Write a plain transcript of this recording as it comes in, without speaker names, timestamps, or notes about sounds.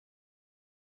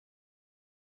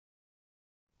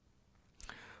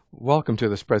Welcome to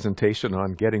this presentation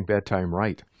on getting bedtime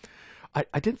right.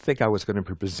 I didn't think I was going to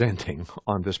be presenting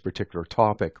on this particular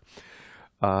topic.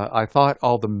 I thought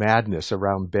all the madness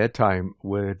around bedtime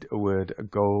would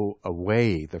go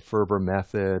away. The Ferber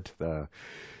method,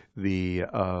 the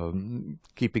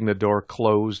keeping the door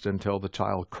closed until the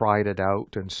child cried it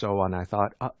out, and so on. I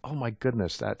thought, oh my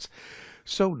goodness, that's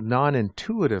so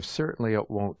non-intuitive. Certainly, it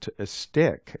won't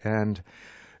stick. And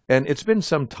it's been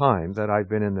some time that I've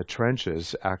been in the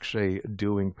trenches actually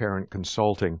doing parent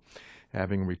consulting,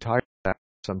 having retired that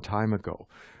some time ago.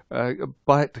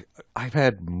 But I've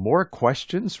had more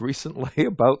questions recently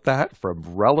about that from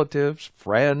relatives,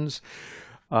 friends,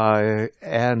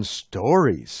 and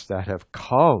stories that have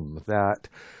come that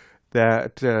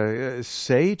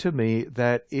say to me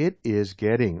that it is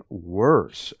getting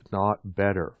worse, not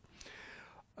better.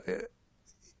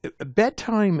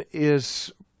 Bedtime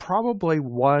is probably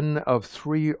one of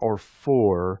three or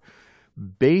four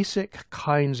basic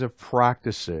kinds of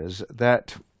practices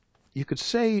that you could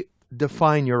say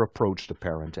define your approach to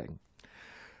parenting.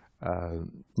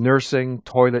 Nursing,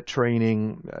 toilet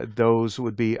training, those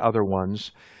would be other ones.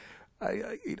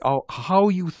 How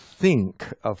you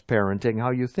think of parenting, how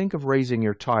you think of raising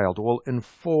your child will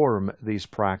inform these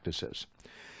practices.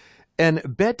 And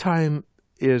bedtime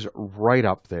is right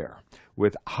up there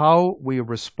with how we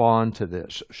respond to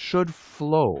this should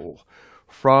flow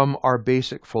from our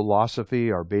basic philosophy,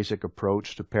 our basic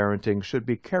approach to parenting should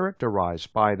be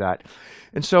characterized by that.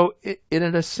 And so it in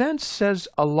a sense says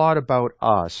a lot about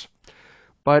us,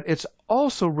 but it's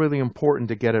also really important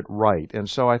to get it right. And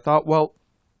so I thought, well,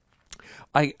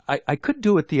 I could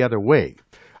do it the other way.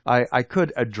 I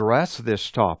could address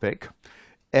this topic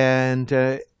and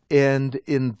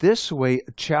in this way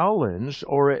challenge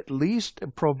or at least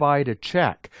provide a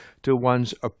check to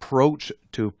one's approach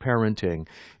to parenting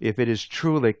if it is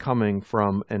truly coming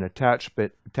from an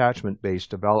attachment-based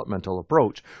developmental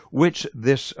approach, which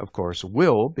this, of course,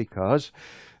 will because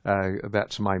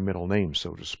that's my middle name,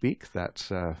 so to speak. That's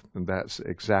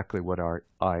exactly what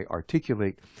I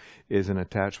articulate is an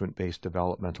attachment-based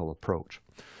developmental approach.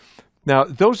 Now,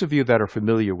 those of you that are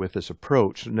familiar with this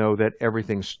approach know that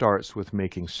everything starts with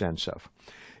making sense of.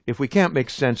 If we can't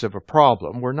make sense of a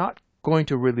problem, we're not going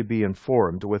to really be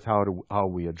informed with how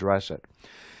we address it.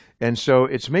 And so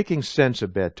it's making sense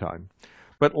of bedtime.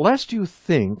 But lest you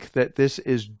think that this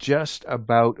is just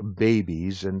about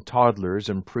babies and toddlers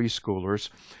and preschoolers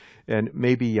and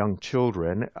maybe young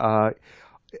children,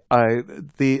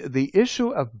 the issue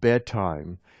of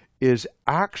bedtime is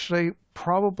actually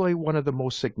probably one of the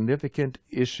most significant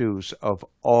issues of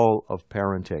all of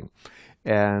parenting.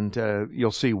 And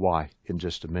you'll see why in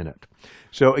just a minute.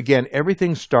 So again,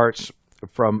 everything starts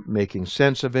from making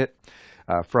sense of it.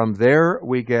 From there,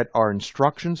 we get our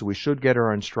instructions. We should get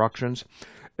our instructions.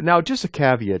 Now, just a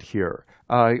caveat here.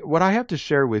 What I have to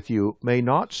share with you may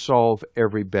not solve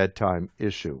every bedtime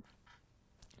issue.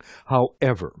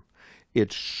 However,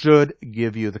 it should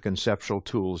give you the conceptual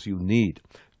tools you need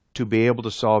to be able to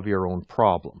solve your own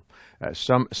problem.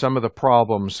 Some of the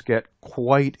problems get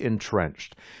quite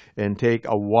entrenched and take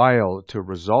a while to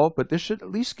resolve, but this should at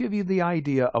least give you the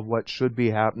idea of what should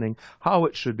be happening, how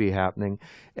it should be happening,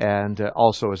 and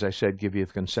also, as I said, give you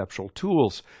the conceptual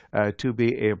tools to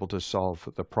be able to solve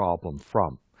the problem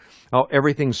from. Now,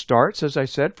 everything starts, as I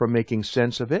said, from making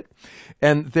sense of it,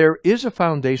 and there is a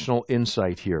foundational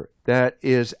insight here that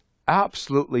is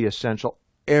absolutely essential.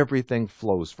 Everything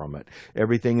flows from it.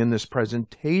 Everything in this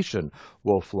presentation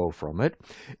will flow from it.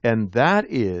 And that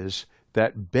is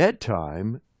that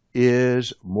bedtime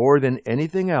is, more than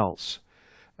anything else,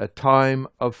 a time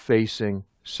of facing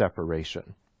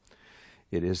separation.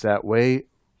 It is that way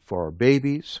for our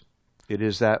babies. It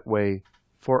is that way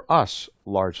for us,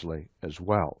 largely, as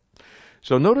well.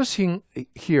 So noticing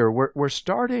here, we're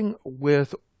starting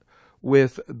with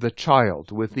the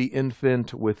child, with the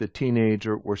infant, with the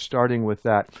teenager. We're starting with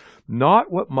that,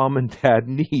 not what mom and dad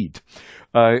need.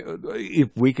 If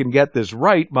we can get this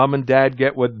right, mom and dad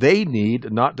get what they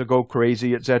need, not to go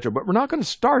crazy, etc. But we're not going to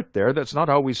start there. That's not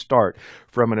how we start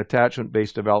from an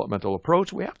attachment-based developmental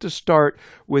approach. We have to start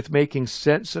with making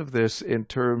sense of this in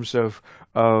terms of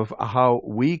how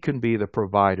we can be the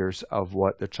providers of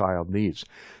what the child needs.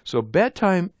 So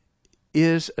bedtime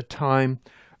is a time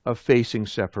of facing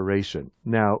separation.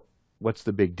 Now, what's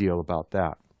the big deal about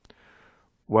that?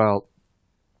 Well,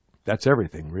 that's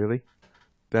everything, really.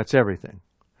 That's everything.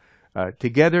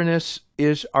 Togetherness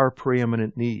is our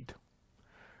preeminent need.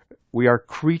 We are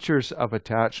creatures of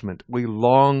attachment. We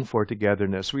long for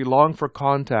togetherness. We long for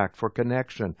contact, for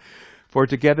connection, for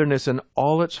togetherness in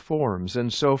all its forms.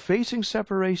 And so facing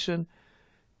separation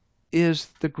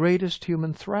is the greatest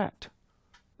human threat.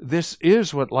 This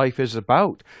is what life is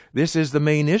about. This is the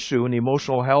main issue in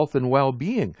emotional health and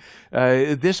well-being.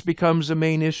 This becomes the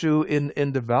main issue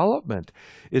in development.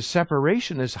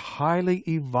 Separation is highly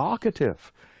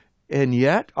evocative. And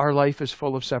yet our life is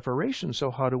full of separation.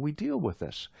 So how do we deal with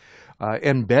this?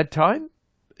 And bedtime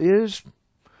is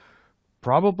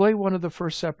probably one of the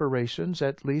first separations,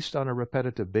 at least on a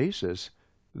repetitive basis,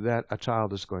 that a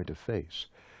child is going to face.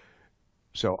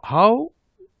 So how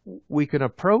we can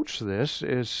approach this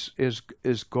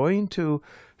is going to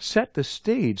set the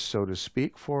stage, so to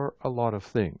speak, for a lot of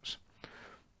things.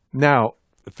 Now,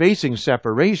 facing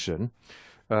separation,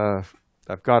 I've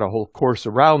got a whole course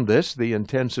around this, the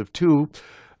Intensive 2,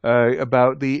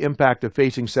 about the impact of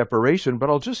facing separation, but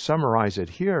I'll just summarize it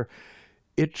here.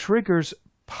 It triggers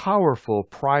powerful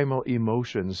primal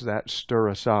emotions that stir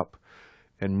us up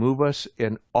and move us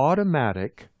in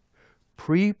automatic,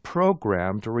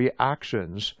 pre-programmed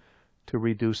reactions to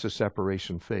reduce the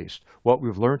separation faced. What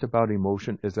we've learned about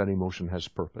emotion is that emotion has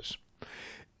purpose.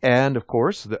 And, of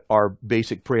course, our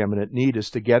basic preeminent need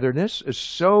is togetherness.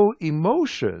 So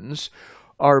emotions,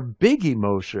 our big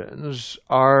emotions,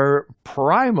 our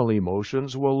primal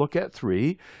emotions, we'll look at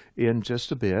 3 in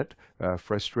just a bit.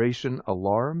 Frustration,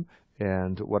 alarm,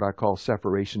 and what I call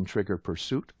separation trigger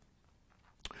pursuit.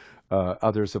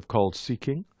 Others have called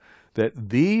seeking. That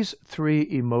these 3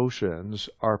 emotions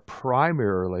are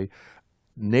primarily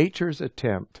nature's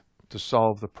attempt to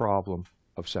solve the problem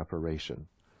of separation.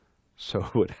 So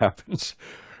what happens?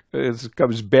 It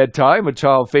comes bedtime, a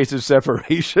child faces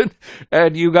separation,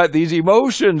 and you got these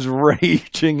emotions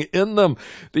raging in them.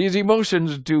 These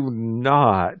emotions do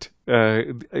not, they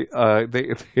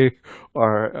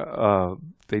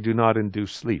do not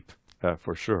induce sleep,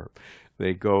 for sure.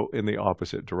 They go in the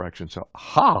opposite direction. So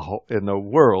how in the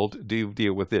world do you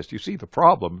deal with this? You see the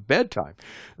problem of bedtime.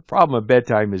 The problem of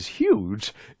bedtime is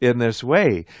huge in this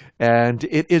way, and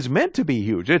it is meant to be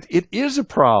huge. It is a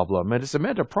problem, and it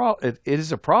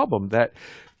is a problem that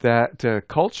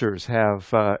cultures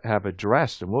have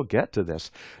addressed, and we'll get to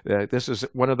this. This is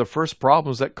one of the first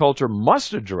problems that culture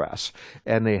must address,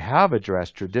 and they have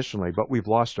addressed traditionally, but we've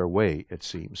lost our way, it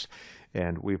seems.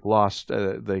 And we've lost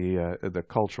the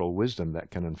cultural wisdom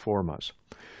that can inform us.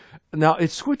 Now,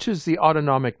 it switches the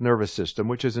autonomic nervous system,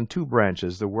 which is in 2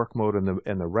 branches, the work mode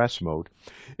and the rest mode.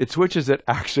 It switches it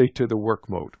actually to the work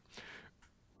mode,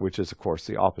 which is, of course,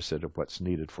 the opposite of what's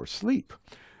needed for sleep,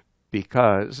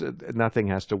 because nothing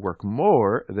has to work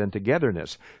more than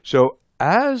togetherness. So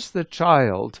as the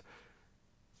child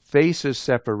faces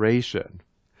separation,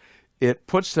 it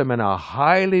puts them in a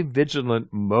highly vigilant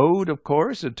mode, of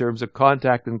course, in terms of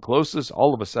contact and closeness.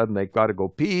 All of a sudden, they've got to go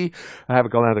pee, have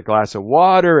another glass of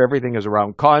water. Everything is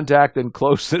around contact and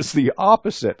closeness, the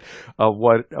opposite of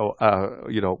what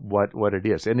it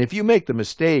is. And if you make the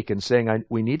mistake in saying,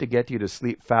 "We need to get you to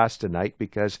sleep fast tonight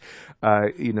because,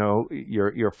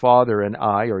 your father and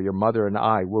I, or your mother and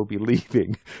I, will be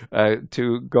leaving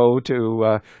to go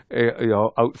to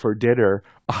out for dinner."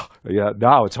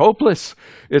 Now it's hopeless.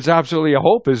 It's absolutely a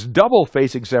hope. It's double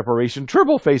facing separation,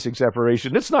 triple facing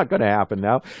separation. It's not going to happen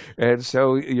now. And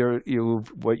so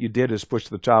what you did is push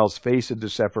the child's face into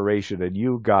separation, and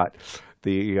you got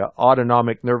the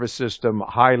autonomic nervous system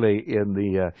highly in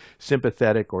the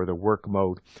sympathetic or the work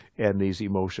mode, and these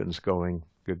emotions going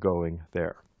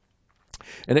there.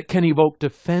 And it can evoke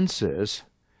defenses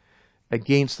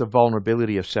against the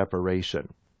vulnerability of separation.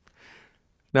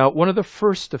 Now, one of the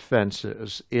first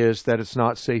defenses is that it's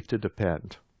not safe to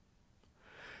depend.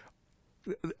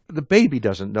 The baby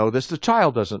doesn't know this. The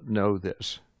child doesn't know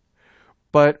this.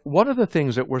 But one of the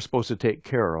things that we're supposed to take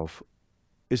care of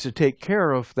is to take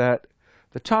care of that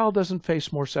the child doesn't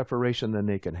face more separation than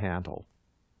they can handle.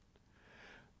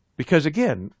 Because,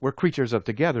 again, we're creatures of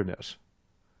togetherness.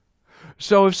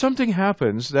 So if something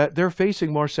happens that they're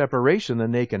facing more separation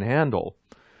than they can handle,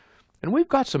 and we've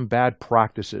got some bad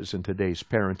practices in today's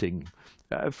parenting.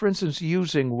 For instance,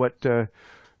 using what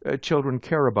children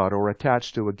care about or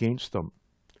attach to against them.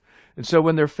 And so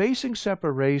when they're facing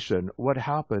separation, what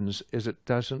happens is it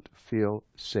doesn't feel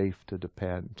safe to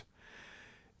depend.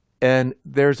 And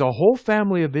there's a whole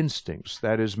family of instincts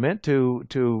that is meant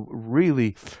to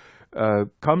really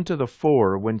come to the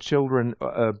fore when children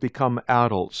become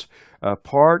adults.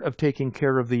 Part of taking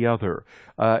care of the other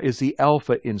is the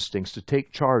alpha instincts, to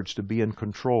take charge, to be in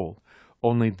control.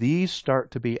 Only these start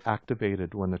to be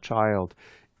activated when the child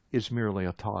is merely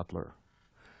a toddler.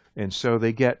 And so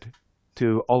they get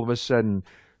to all of a sudden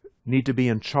need to be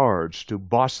in charge, to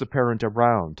boss the parent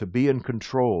around, to be in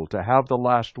control, to have the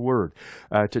last word,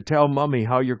 to tell mommy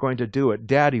how you're going to do it,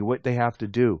 daddy what they have to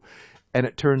do. And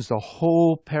it turns the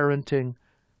whole parenting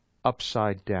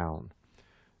upside down.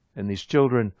 And these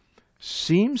children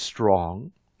seem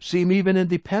strong, seem even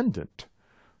independent.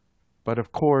 But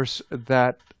of course,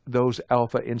 those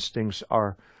alpha instincts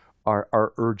are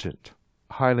urgent,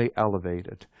 highly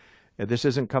elevated. And this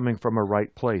isn't coming from a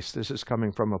right place. This is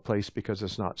coming from a place because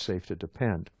it's not safe to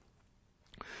depend.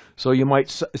 So you might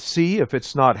see, if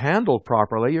it's not handled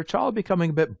properly, your child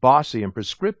becoming a bit bossy and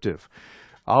prescriptive,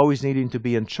 always needing to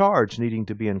be in charge, needing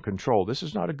to be in control. This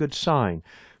is not a good sign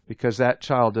because that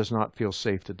child does not feel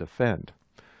safe to defend.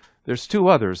 There's two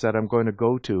others that I'm going to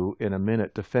go to in a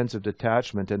minute, defensive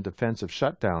detachment and defensive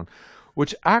shutdown,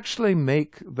 which actually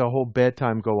make the whole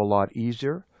bedtime go a lot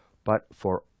easier, but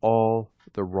for all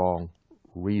the wrong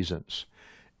reasons.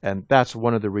 And that's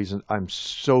one of the reasons I'm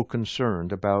so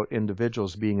concerned about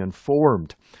individuals being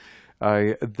informed,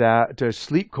 that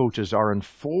sleep coaches are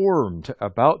informed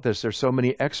about this. There's so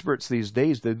many experts these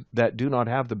days that do not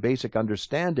have the basic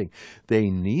understanding they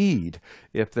need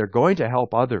if they're going to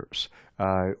help others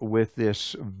with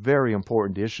this very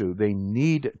important issue. They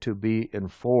need to be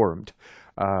informed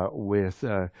with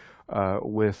the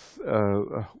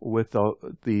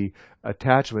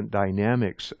attachment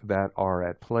dynamics that are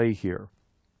at play here.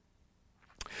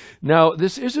 Now,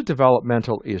 this is a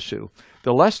developmental issue.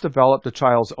 The less developed the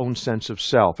child's own sense of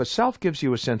self. A self gives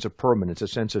you a sense of permanence, a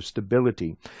sense of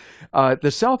stability.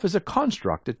 The self is a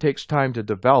construct. It takes time to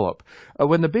develop.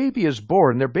 When the baby is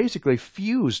born, they're basically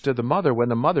fused to the mother. When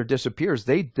the mother disappears,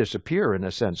 they disappear in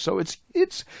a sense. So it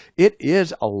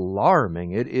is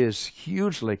alarming. It is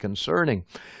hugely concerning.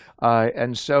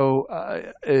 And so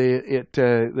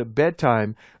the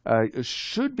bedtime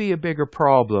should be a bigger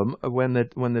problem when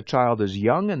the child is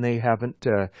young and they haven't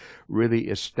really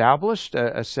established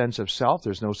a sense of self.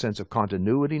 There's no sense of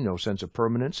continuity, no sense of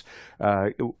permanence.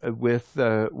 To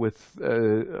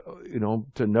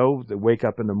know they wake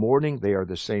up in the morning, they are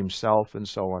the same self, and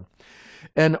so on.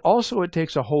 And also, it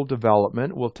takes a whole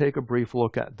development. We'll take a brief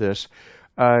look at this.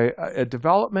 A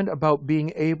development about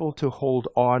being able to hold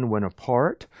on when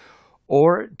apart,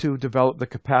 or to develop the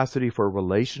capacity for a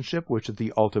relationship, which is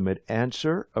the ultimate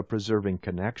answer of preserving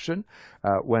connection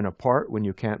when apart, when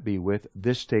you can't be with.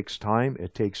 This takes time.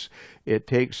 It takes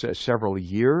several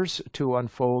years to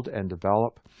unfold and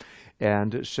develop.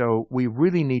 And so we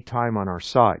really need time on our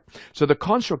side. So the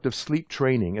construct of sleep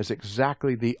training is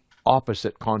exactly the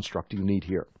opposite construct you need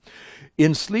here.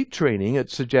 In sleep training,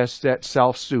 it suggests that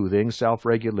self-soothing,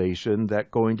 self-regulation, that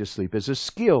going to sleep is a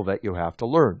skill that you have to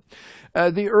learn.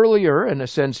 The earlier, in a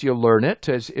sense, you learn it,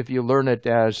 as if you learn it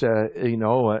as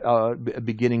a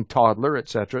beginning toddler,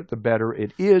 etc., the better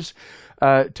it is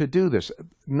to do this.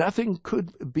 Nothing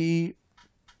could be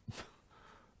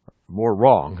more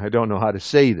wrong, I don't know how to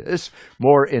say this,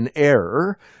 more in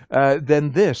error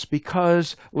than this,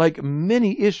 because like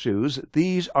many issues,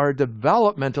 these are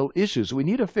developmental issues. We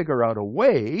need to figure out a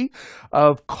way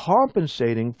of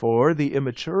compensating for the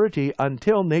immaturity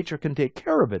until nature can take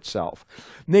care of itself.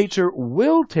 Nature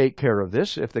will take care of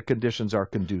this if the conditions are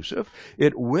conducive.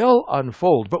 It will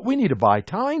unfold, but we need to buy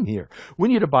time here. We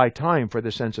need to buy time for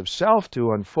the sense of self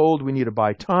to unfold. We need to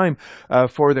buy time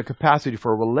for the capacity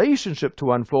for a relationship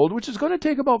to unfold, which is going to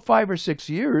take about 5 or 6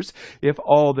 years if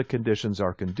all the conditions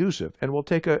are conducive. And we'll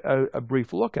take a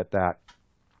brief look at that.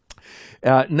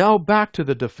 Now back to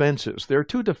the defenses. There are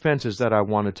two defenses that I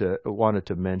wanted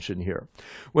to mention here.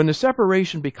 When the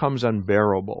separation becomes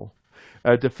unbearable,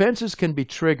 defenses can be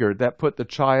triggered that put the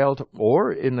child,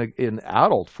 or in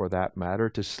adult for that matter,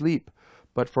 to sleep,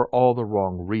 but for all the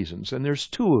wrong reasons. And there's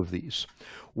two of these.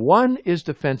 One is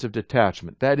defensive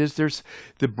detachment. That is,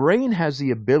 the brain has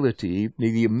the ability,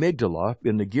 the amygdala,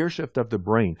 in the gear shift of the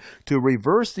brain, to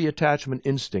reverse the attachment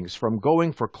instincts from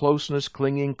going for closeness,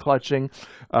 clinging, clutching,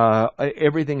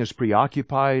 everything is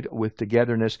preoccupied with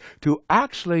togetherness, to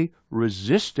actually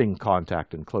resisting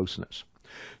contact and closeness.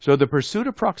 So the pursuit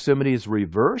of proximity is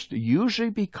reversed, usually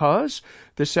because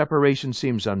the separation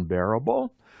seems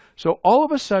unbearable. So all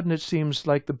of a sudden it seems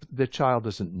like the child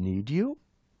doesn't need you,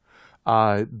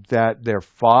 that they're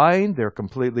fine, they're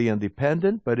completely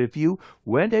independent. But if you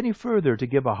went any further to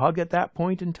give a hug at that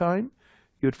point in time,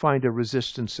 you'd find a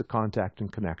resistance to contact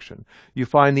and connection. You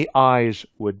find the eyes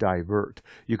would divert.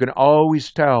 You can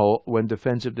always tell when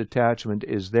defensive detachment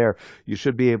is there. You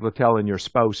should be able to tell in your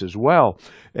spouse as well,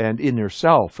 and in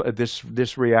yourself.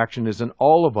 This reaction is in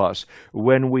all of us.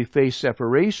 When we face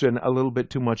separation, a little bit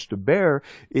too much to bear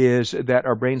is that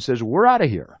our brain says, we're out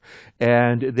of here.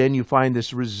 And then you find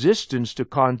this resistance to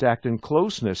contact and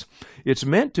closeness. It's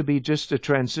meant to be just a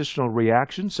transitional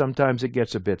reaction. Sometimes it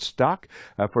gets a bit stuck.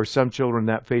 For some children,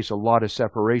 that face a lot of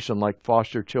separation, like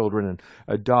foster children and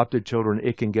adopted children,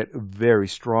 it can get very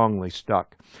strongly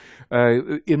stuck.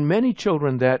 In many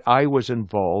children that I was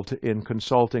involved in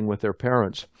consulting with their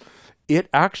parents, it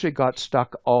actually got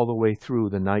stuck all the way through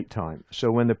the nighttime.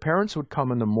 So when the parents would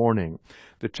come in the morning,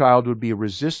 the child would be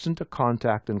resistant to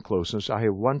contact and closeness. I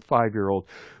have one 5-year-old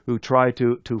who tried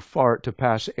to fart to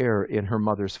pass air in her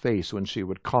mother's face when she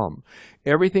would come.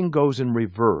 Everything goes in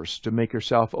reverse to make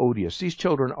herself odious. These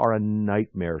children are a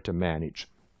nightmare to manage.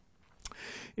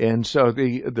 And so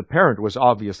the parent was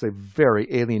obviously very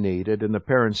alienated, and the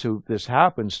parents who this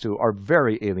happens to are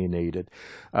very alienated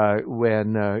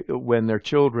when their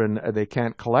children, they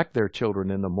can't collect their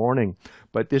children in the morning.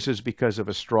 But this is because of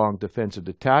a strong defensive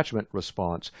detachment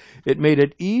response. It made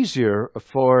it easier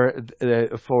for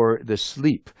the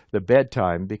sleep, the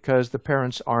bedtime, because the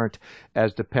parents aren't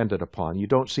as dependent upon. You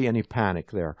don't see any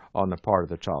panic there on the part of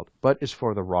the child, but it's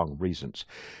for the wrong reasons.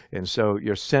 And so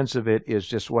your sense of it is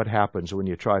just what happens when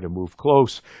you try to move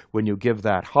close, when you give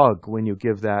that hug, when you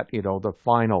give that, the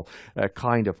final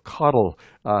kind of cuddle.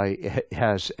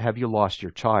 Have you lost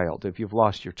your child? If you've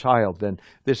lost your child, then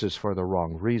this is for the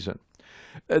wrong reason.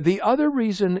 The other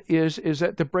reason is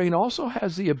that the brain also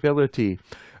has the ability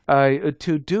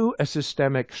to do a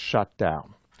systemic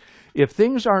shutdown. If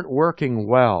things aren't working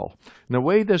well, the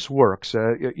way this works,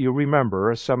 you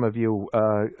remember, some of you,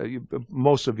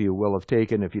 most of you will have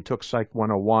taken, if you took Psych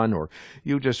 101 or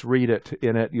you just read it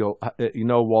in it, you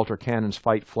know Walter Cannon's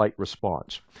fight-flight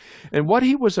response. And what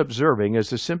he was observing is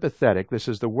the sympathetic, this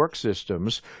is the work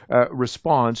system's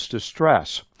response to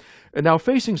stress. And now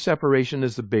facing separation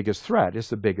is the biggest threat, it's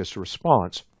the biggest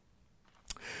response.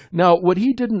 Now, what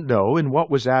he didn't know, and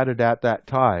what was added at that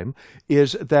time,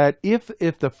 is that if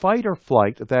the fight or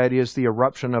flight, that is the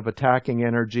eruption of attacking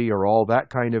energy or all that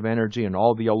kind of energy and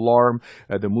all the alarm,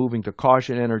 the moving to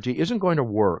caution energy, isn't going to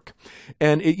work,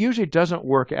 and it usually doesn't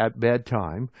work at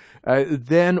bedtime,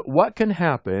 then what can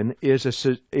happen is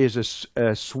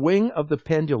a swing of the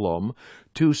pendulum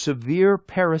to severe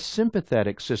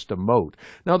parasympathetic system mode.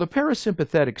 Now, the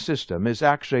parasympathetic system is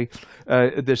actually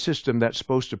the system that's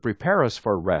supposed to prepare us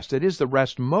for rest. It is the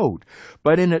rest mode.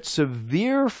 But in its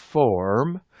severe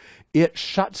form, it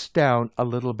shuts down a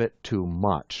little bit too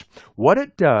much. What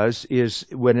it does is,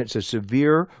 when it's a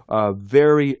severe,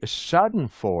 very sudden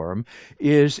form,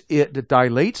 is it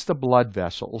dilates the blood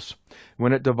vessels.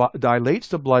 When it dilates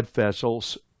the blood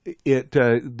vessels,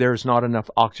 there's not enough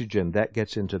oxygen that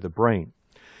gets into the brain.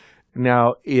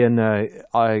 Now,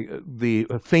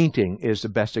 the fainting is the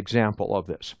best example of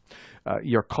this.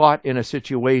 You're caught in a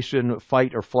situation,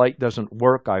 fight or flight doesn't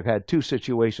work. I've had 2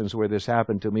 situations where this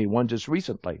happened to me, one just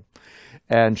recently.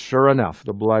 And sure enough,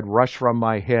 the blood rushed from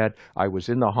my head. I was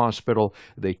in the hospital.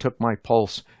 They took my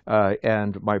pulse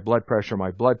and my blood pressure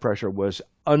was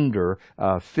under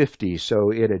 50,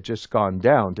 so it had just gone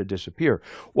down to disappear.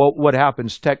 Well, what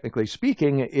happens, technically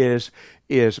speaking, is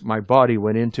my body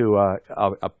went into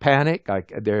a panic.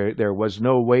 There was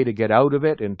no way to get out of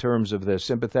it in terms of the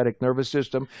sympathetic nervous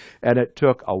system, and it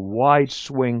took a wide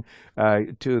swing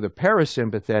to the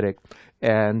parasympathetic,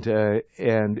 and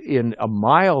in a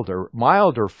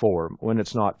milder form, when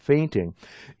it's not fainting,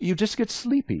 you just get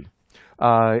sleepy.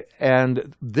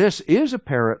 And this is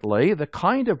apparently the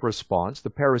kind of response, the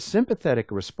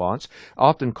parasympathetic response,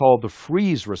 often called the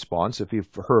freeze response, if you've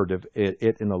heard of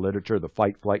it in the literature, the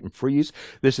fight, flight, and freeze.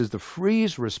 This is the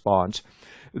freeze response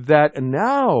that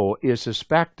now is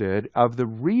suspected of the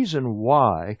reason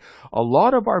why a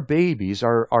lot of our babies,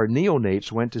 our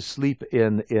neonates, went to sleep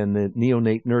in the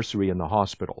neonate nursery in the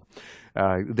hospital.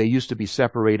 They used to be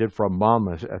separated from mom.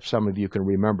 If some of you can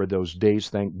remember those days,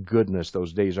 thank goodness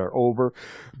those days are over.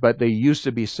 But they used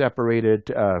to be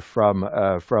separated from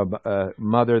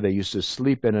mother. They used to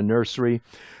sleep in a nursery,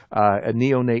 a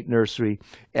neonate nursery,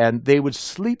 and they would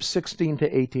sleep 16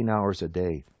 to 18 hours a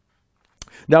day.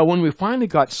 Now, when we finally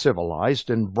got civilized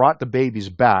and brought the babies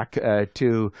back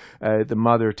to the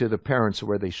mother, to the parents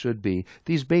where they should be,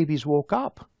 these babies woke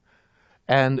up.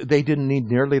 And they didn't need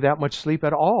nearly that much sleep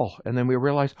at all. And then we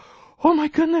realized, oh my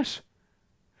goodness,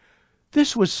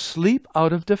 this was sleep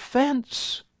out of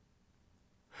defense.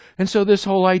 And so this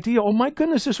whole idea, oh my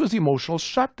goodness, this was emotional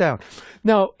shutdown.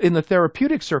 Now, in the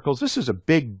therapeutic circles, this is a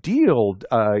big deal,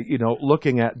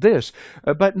 looking at this.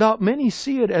 But not many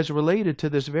see it as related to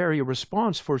this very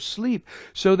response for sleep.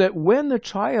 So that when the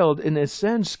child, in a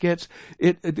sense, gets,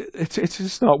 it's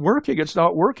just not working,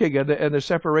 and the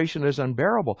separation is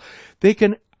unbearable, they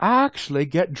can actually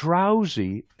get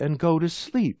drowsy and go to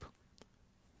sleep.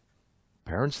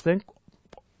 Parents think,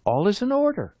 all is in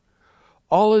order.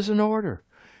 All is in order.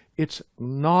 It's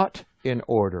not in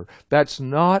order. That's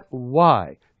not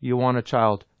why You want a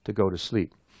child to go to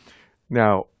sleep.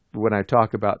 Now, when I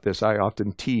talk about this, I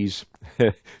often tease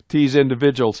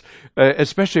individuals,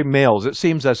 especially males. It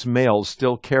seems us males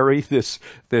still carry this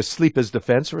sleep as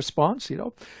defense response.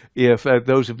 If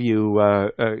those of you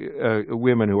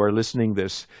women who are listening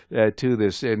to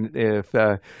this, and if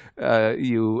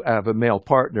you have a male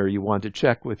partner, you want to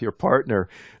check with your partner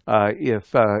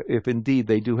if indeed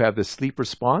they do have the sleep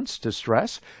response to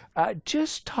stress.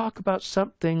 Just talk about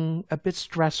something a bit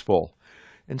stressful,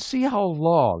 and see how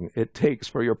long it takes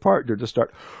for your partner to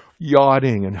start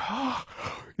yawning and,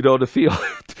 to feel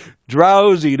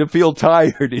drowsy, to feel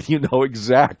tired, and you know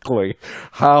exactly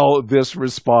how this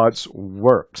response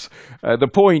works. The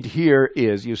point here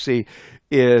is, you see,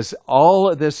 is all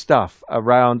of this stuff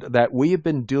around that we have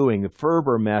been doing, the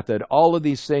Ferber method, all of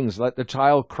these things, let the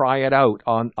child cry it out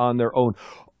on their own.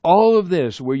 All of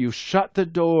this where you shut the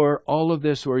door, all of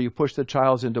this where you push the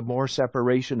child into more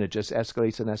separation, it just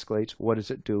escalates and escalates. What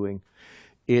is it doing?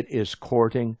 It is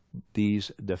courting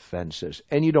these defenses.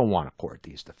 And you don't want to court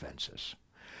these defenses.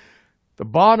 The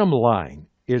bottom line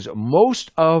is most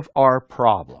of our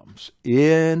problems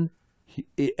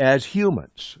as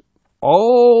humans,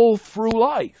 all through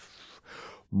life,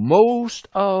 most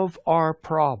of our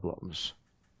problems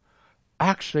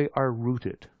actually are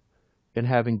rooted in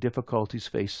having difficulties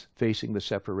facing the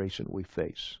separation we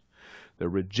face. The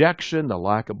rejection, the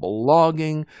lack of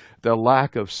belonging, the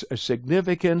lack of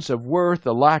significance, of worth,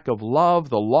 the lack of love,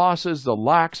 the losses, the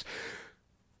lacks.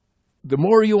 The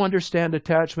more you understand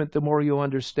attachment, the more you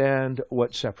understand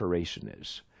what separation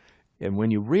is. And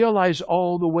when you realize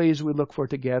all the ways we look for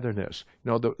togetherness,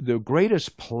 the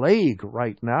greatest plague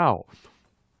right now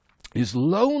is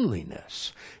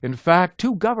loneliness. In fact,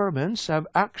 2 governments have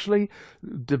actually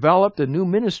developed a new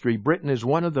ministry. Britain is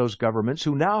one of those governments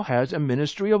who now has a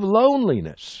ministry of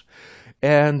loneliness.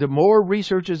 And more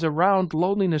research is around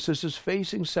loneliness as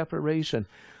facing separation.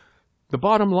 The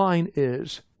bottom line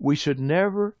is we should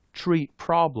never treat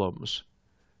problems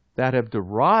that have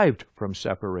derived from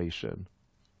separation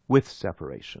with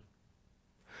separation.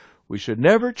 We should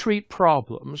never treat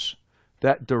problems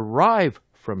that derive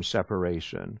from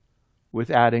separation with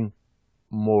adding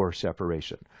more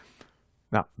separation.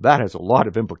 Now, that has a lot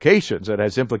of implications. It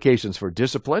has implications for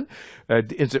discipline,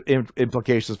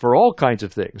 implications for all kinds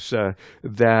of things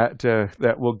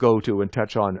that we'll go to and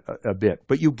touch on a bit.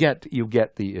 But you get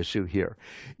the issue here.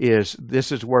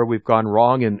 This is where we've gone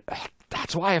wrong, and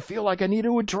that's why I feel like I need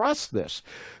to address this,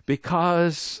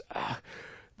 because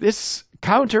this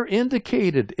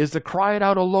counterindicated is the cry it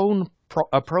out alone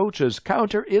approaches.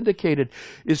 Counterindicated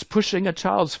is pushing a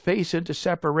child's face into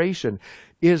separation,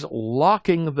 is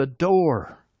locking the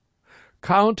door.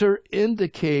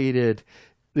 Counterindicated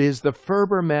is the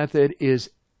Ferber method, is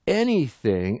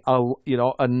anything,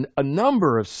 a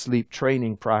number of sleep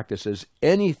training practices,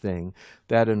 anything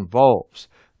that involves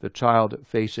the child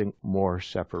facing more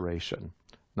separation,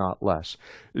 not less.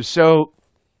 So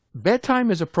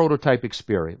bedtime is a prototype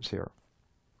experience here.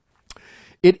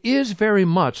 It is very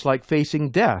much like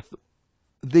facing death,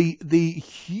 the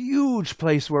huge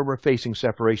place where we're facing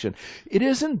separation. It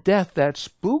isn't death that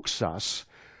spooks us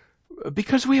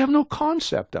because we have no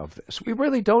concept of this. We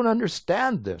really don't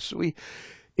understand this.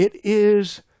 It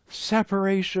is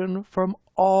separation from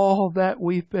all that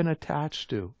we've been attached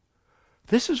to.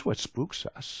 This is what spooks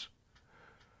us.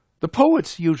 The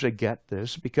poets usually get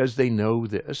this because they know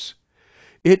this.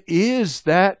 It is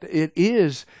that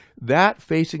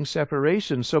facing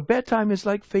separation. So bedtime is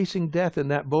like facing death, in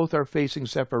that both are facing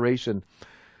separation.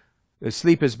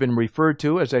 Sleep has been referred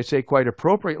to, as I say quite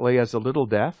appropriately, as the little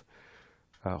death.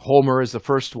 Homer is the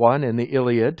first one in the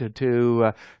Iliad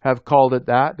to have called it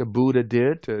that. The Buddha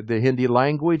did. The Hindi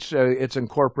language, it's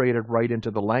incorporated right into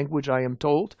the language, I am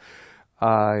told.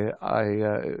 And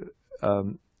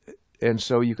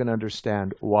so you can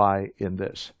understand why in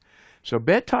this. So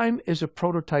bedtime is a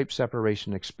prototype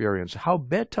separation experience. How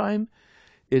bedtime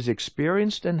is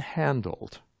experienced and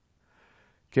handled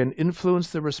can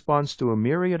influence the response to a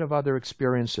myriad of other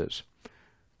experiences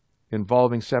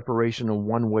involving separation in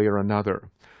one way or another.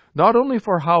 Not only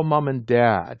for how mom and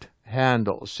dad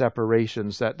handle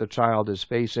separations that the child is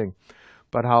facing,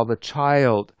 but how the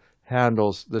child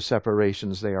handles the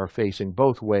separations they are facing,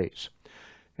 both ways.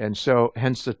 And so,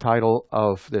 hence the title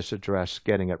of this address,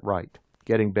 Getting It Right.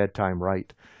 Getting bedtime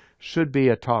right should be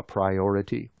a top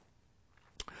priority.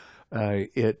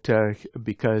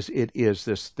 Because it is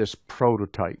this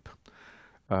prototype.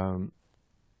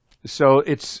 So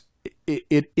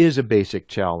it is a basic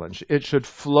challenge. It should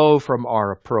flow from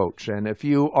our approach. And if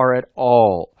you are at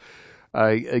all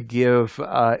give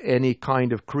any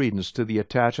kind of credence to the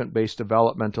attachment-based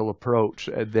developmental approach,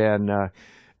 then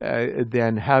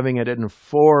then having it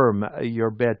inform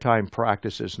your bedtime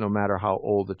practices, no matter how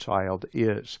old the child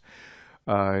is.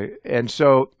 And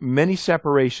so many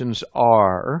separations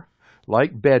are,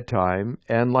 like bedtime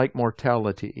and like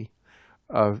mortality,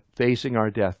 facing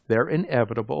our death. They're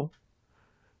inevitable.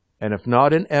 And if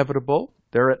not inevitable,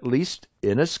 they're at least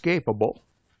inescapable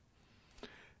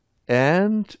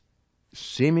and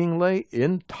seemingly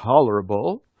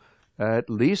intolerable, at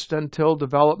least until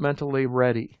developmentally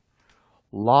ready.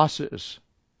 Losses,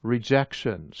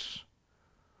 rejections,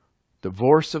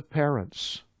 divorce of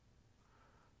parents.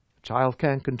 A child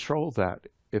can't control that.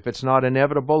 If it's not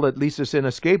inevitable, at least it's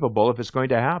inescapable if it's going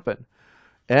to happen.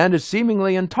 And it's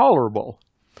seemingly intolerable.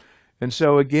 And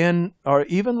so again, or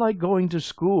even like going to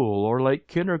school or like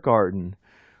kindergarten,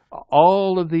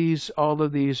 all of these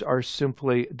are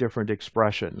simply different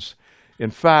expressions. In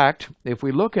fact, if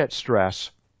we look at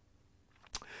stress,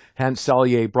 Hans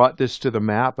Selye brought this to the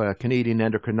map, a Canadian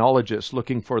endocrinologist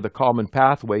looking for the common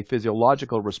pathway,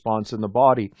 physiological response in the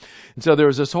body. And so there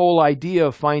was this whole idea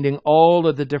of finding all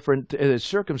of the different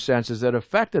circumstances that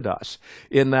affected us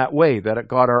in that way, that it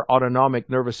got our autonomic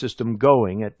nervous system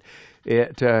going.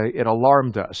 It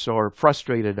alarmed us or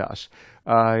frustrated us.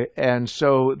 And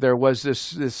so there was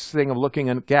this thing of looking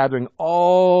and gathering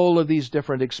all of these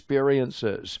different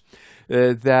experiences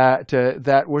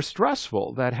that were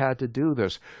stressful, that had to do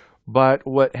this. But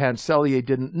what Hans Selye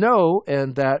didn't know,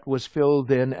 and that was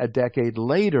filled in a decade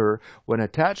later when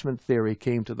attachment theory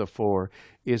came to the fore,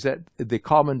 is that the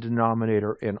common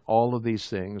denominator in all of these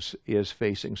things is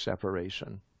facing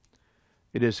separation.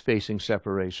 It is facing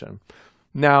separation.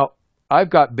 Now, I've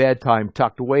got bedtime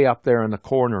tucked way up there in the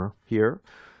corner here,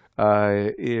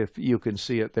 if you can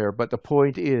see it there. But the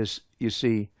point is, you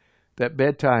see, that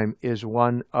bedtime is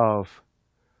one of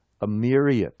a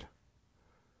myriad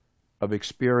of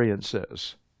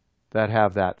experiences that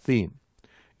have that theme.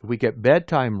 If we get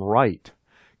bedtime right,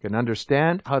 can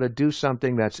understand how to do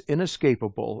something that's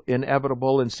inescapable,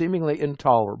 inevitable, and seemingly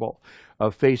intolerable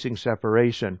of facing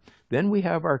separation, then we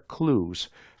have our clues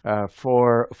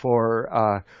for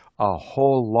a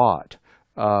whole lot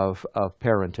of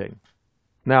parenting.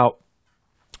 Now,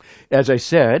 as I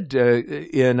said,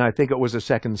 I think it was the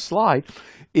second slide,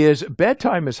 is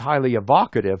bedtime is highly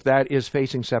evocative. That is,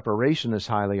 facing separation is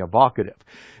highly evocative.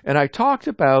 And I talked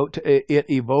about it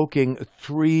evoking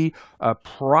three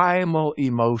primal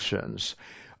emotions.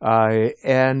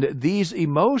 And these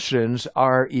emotions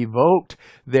are evoked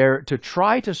there to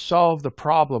try to solve the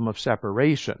problem of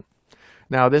separation.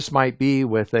 Now, this might be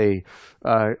with a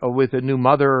new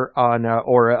mother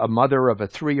or a mother of a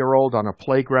 3-year-old on a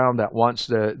playground that wants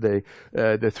the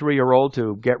 3-year-old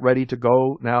to get ready to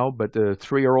go now, but the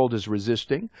 3-year-old is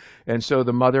resisting, and so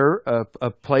the mother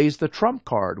plays the trump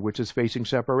card, which is facing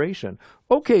separation.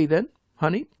 Okay, then,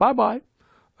 honey, bye-bye.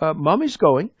 Mommy's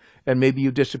going, and maybe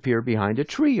you disappear behind a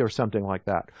tree or something like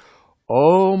that.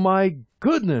 Oh my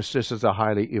goodness, this is a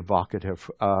highly evocative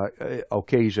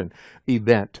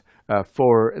event.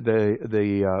 For the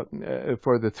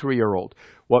 3-year-old.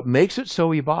 What makes it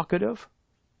so evocative?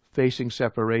 Facing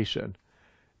separation.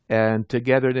 And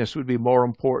togetherness would be more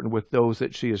important with those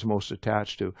that she is most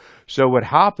attached to. So what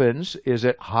happens is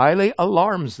it highly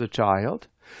alarms the child.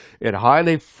 It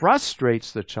highly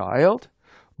frustrates the child.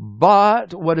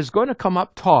 But what is going to come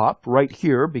up top right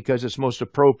here, because it's most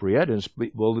appropriate, and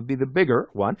will be the bigger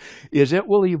one, is it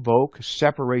will evoke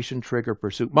separation trigger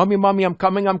pursuit. Mommy, mommy, I'm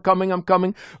coming.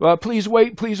 Please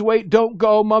wait, don't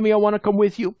go. Mommy, I want to come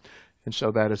with you. And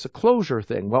so that is a closure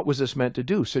thing. What was this meant to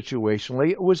do? Situationally,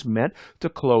 it was meant to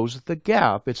close the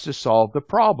gap. It's to solve the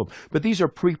problem. But these are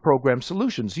pre-programmed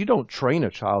solutions. You don't train a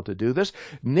child to do this.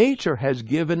 Nature has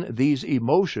given these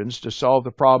emotions to solve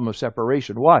the problem of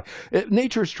separation. Why?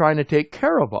 Nature is trying to take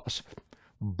care of us.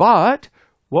 But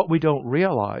what we don't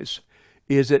realize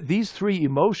is that these three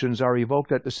emotions are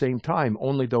evoked at the same time,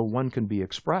 only though one can be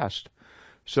expressed.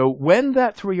 So when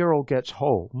that 3-year-old gets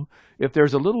home, if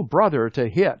there's a little brother to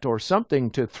hit or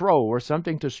something to throw or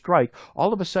something to strike,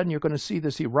 all of a sudden you're going to see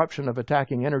this eruption of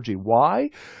attacking energy. Why?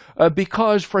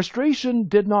 Because frustration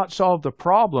did not solve the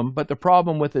problem, but the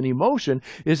problem with an emotion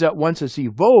is that once it's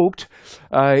evoked,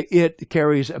 it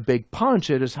carries a big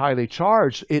punch. It is highly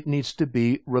charged. It needs to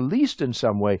be released in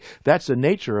some way. That's the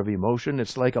nature of emotion.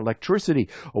 It's like electricity.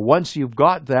 Once you've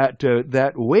got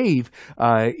that wave,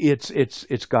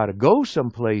 it's got to go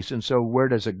someplace. And so where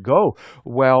does it go?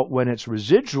 Well, when it's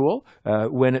residual,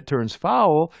 when it turns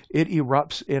foul, it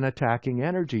erupts in attacking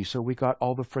energy. So we got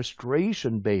all the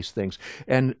frustration-based things.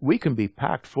 And we can be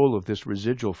packed full of this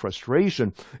residual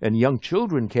frustration, and young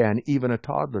children can, even a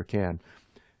toddler can.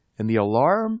 And the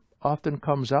alarm often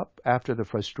comes up after the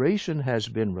frustration has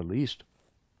been released.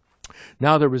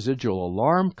 Now the residual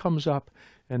alarm comes up,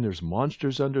 and there's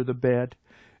monsters under the bed,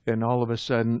 and all of a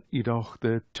sudden,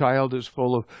 the child is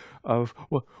full of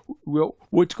well,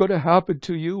 what's going to happen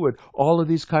to you, and all of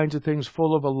these kinds of things,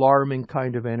 full of alarming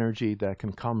kind of energy that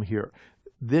can come here.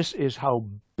 This is how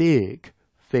big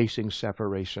facing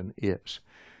separation is.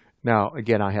 Now,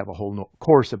 again, I have a whole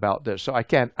course about this, so I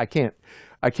can't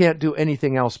do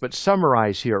anything else but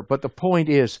summarize here. But the point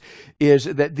is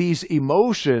that these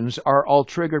emotions are all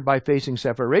triggered by facing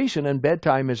separation, and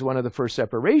bedtime is one of the first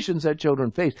separations that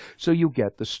children face. So you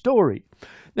get the story.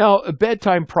 Now,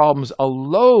 bedtime problems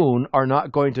alone are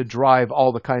not going to drive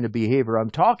all the kind of behavior I'm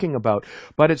talking about,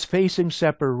 but it's facing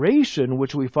separation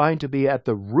which we find to be at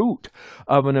the root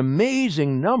of an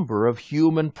amazing number of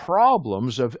human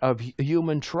problems, of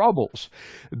human troubles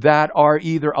that are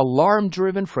either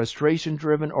alarm-driven,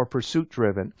 frustration-driven, or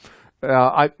pursuit-driven.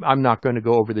 I'm not going to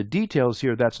go over the details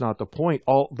here. That's not the point.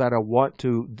 All that I want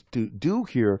to do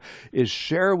here is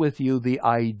share with you the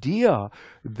idea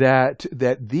that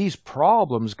these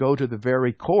problems go to the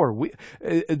very core.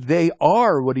 They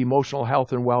are what emotional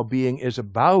health and well-being is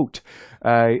about.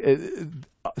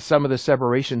 Some of the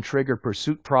separation triggered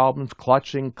pursuit problems: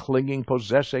 clutching, clinging,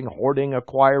 possessing, hoarding,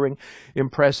 acquiring,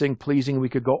 impressing, pleasing. We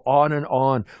could go on and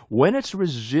on. When it's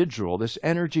residual, this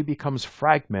energy becomes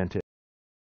fragmented.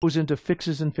 Goes into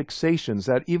fixes and fixations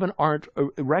that even aren't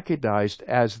recognized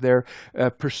as their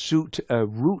pursuit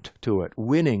route to it: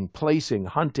 winning, placing,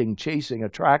 hunting, chasing,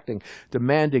 attracting,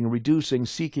 demanding, reducing,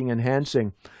 seeking,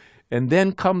 enhancing. And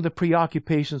then come the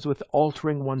preoccupations with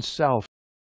altering oneself,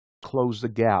 close the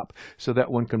gap so that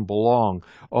one can belong,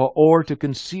 or to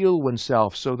conceal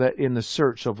oneself so that in the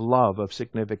search of love, of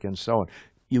significance, so on.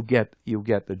 You get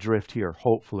the drift here,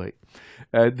 hopefully.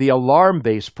 The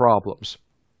alarm-based problems.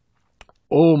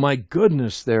 Oh my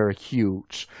goodness, they're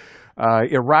huge.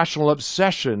 Irrational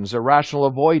obsessions, irrational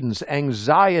avoidance,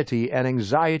 anxiety, and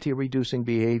anxiety-reducing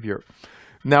behavior.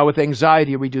 Now, with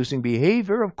anxiety-reducing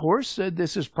behavior, of course,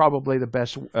 this is probably the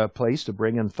best place to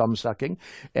bring in thumb-sucking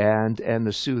and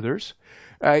the soothers.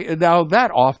 Now,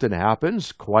 that often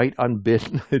happens quite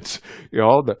unbidden. It's,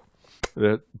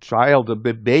 the child,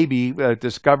 the baby,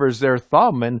 discovers their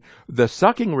thumb, and the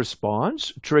sucking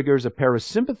response triggers a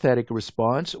parasympathetic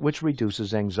response, which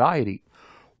reduces anxiety.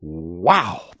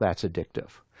 Wow, that's addictive.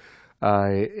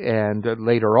 And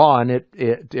later on,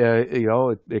 it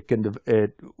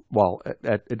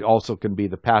also can be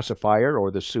the pacifier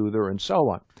or the soother and so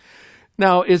on.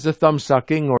 Now, is the thumb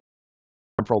sucking or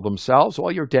harmful themselves?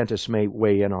 Well, your dentist may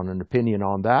weigh in on an opinion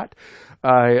on that.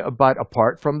 But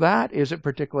apart from that, is it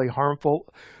particularly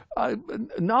harmful?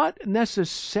 Not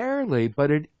necessarily, but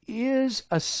it is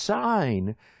a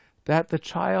sign that the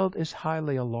child is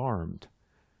highly alarmed.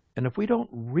 And if we don't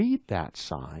read that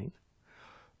sign,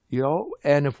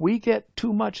 and if we get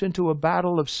too much into a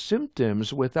battle of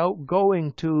symptoms without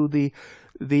going to the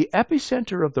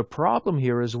epicenter of the problem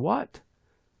here is what?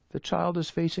 The child is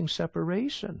facing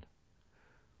separation.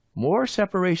 More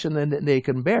separation than they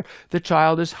can bear. The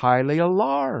child is highly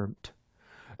alarmed.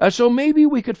 So maybe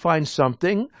we could find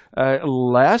something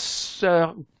less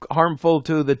harmful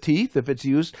to the teeth if it's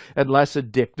used, and less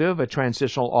addictive, a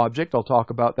transitional object. I'll talk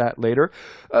about that later.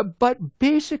 But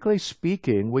basically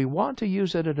speaking, we want to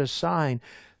use it as a sign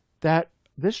that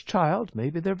this child,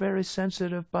 maybe they're very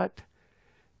sensitive, but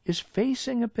is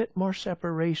facing a bit more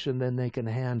separation than they can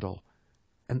handle.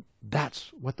 And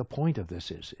that's what the point of this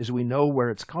is we know where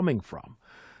it's coming from.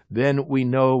 Then we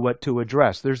know what to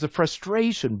address. There's the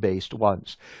frustration-based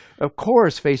ones. Of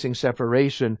course, facing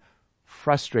separation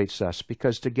frustrates us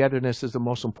because togetherness is the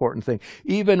most important thing.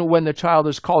 Even when the child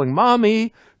is calling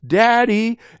Mommy,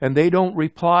 Daddy, and they don't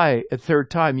reply a third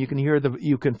time, you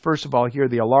can first of all hear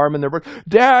the alarm in their voice,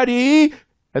 Daddy,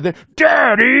 and then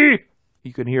Daddy.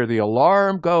 You can hear the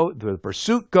alarm go, the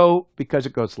pursuit go, because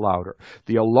it goes louder.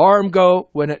 The alarm go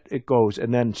when it goes,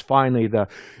 and then finally the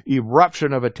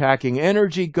eruption of attacking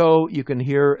energy go. You can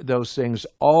hear those things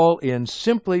all in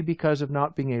simply because of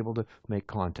not being able to make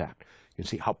contact. You can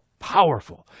see how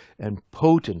powerful and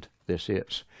potent this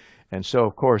is. And so,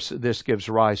 of course, this gives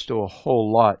rise to a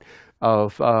whole lot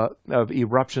of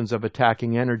eruptions of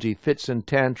attacking energy, fits and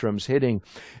tantrums, hitting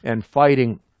and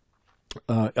fighting,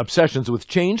 obsessions with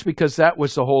change, because that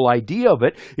was the whole idea of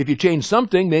it. If you change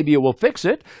something, maybe it will fix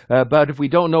it. But if we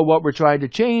don't know what we're trying to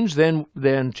change,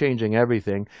 then changing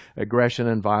everything, aggression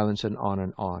and violence and on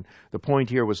and on. The point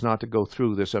here was not to go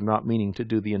through this. I'm not meaning to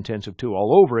do the intensive 2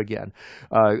 all over again.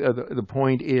 The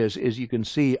point is you can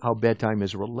see how bedtime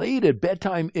is related.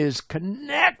 Bedtime is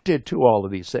connected to all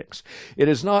of these things. It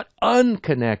is not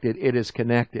unconnected. It is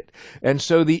connected. And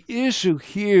so the issue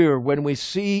here, when we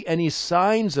see any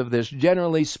signs of this,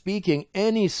 generally speaking,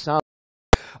 any sign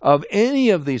of any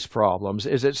of these problems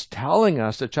is it's telling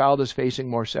us the child is facing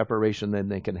more separation than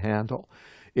they can handle.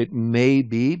 It may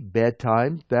be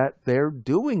bedtime that they're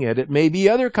doing it. It may be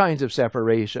other kinds of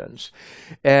separations.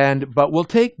 But we'll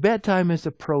take bedtime as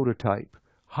a prototype.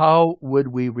 How would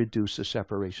we reduce the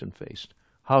separation faced?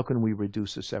 How can we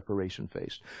reduce the separation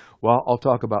faced? Well, I'll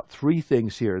talk about 3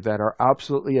 things here that are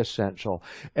absolutely essential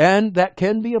and that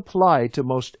can be applied to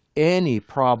most any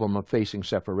problem of facing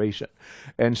separation.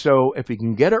 And so if you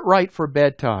can get it right for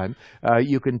bedtime,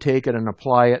 you can take it and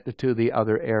apply it to the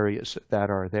other areas that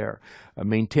are there.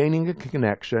 Maintaining a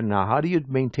connection. Now, how do you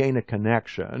maintain a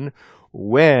connection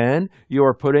when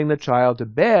you're putting the child to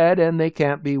bed and they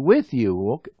can't be with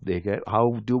you?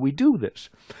 How do we do this?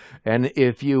 And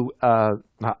if you,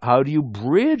 how do you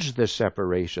bridge the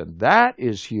separation? That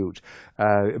is huge.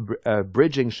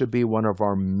 Bridging should be one of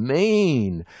our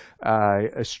main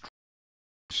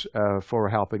for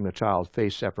helping the child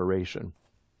face separation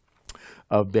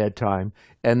of bedtime.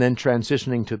 And then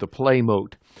transitioning to the play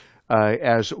mode.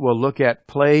 As we'll look at,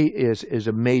 play is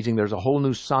amazing. There's a whole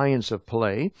new science of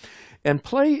play. And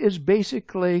play is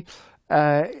basically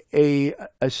a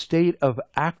state of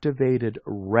activated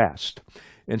rest.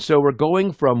 And so we're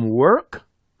going from work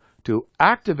to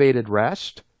activated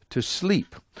rest to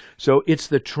sleep. So it's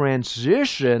the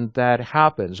transition that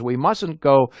happens. We mustn't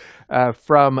go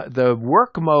from the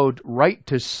work mode right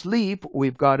to sleep.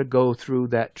 We've got to go through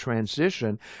that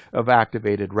transition of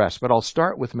activated rest. But I'll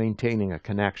start with maintaining a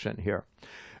connection here.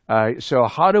 So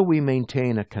how do we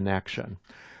maintain a connection?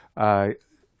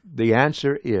 The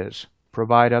answer is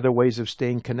provide other ways of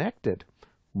staying connected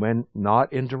when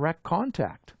not in direct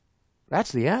contact.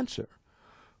 That's the answer.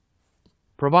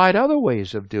 Provide other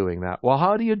ways of doing that. Well,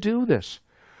 how do you do this?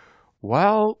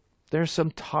 Well, there's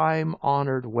some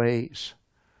time-honored ways.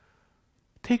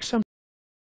 Take some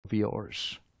of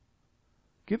yours.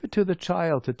 Give it to the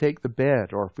child to take the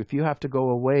bed, or if you have to go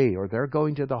away, or they're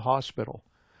going to the hospital.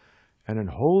 And in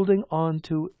holding on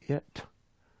to it,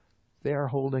 they are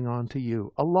holding on to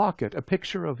you. A locket, a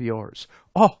picture of yours.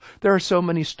 Oh, there are so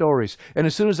many stories. And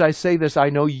as soon as I say this, I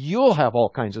know you'll have all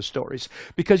kinds of stories.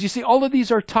 Because you see, all of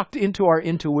these are tucked into our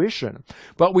intuition.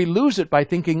 But we lose it by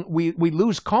thinking we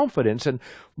lose confidence. And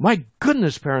my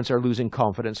goodness, parents are losing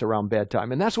confidence around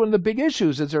bedtime. And that's one of the big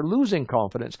issues, is they're losing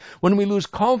confidence. When we lose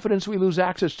confidence, we lose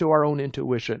access to our own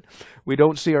intuition. We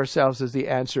don't see ourselves as the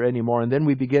answer anymore. And then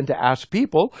we begin to ask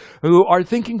people who are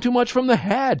thinking too much from the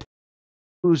head.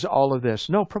 Lose all of this.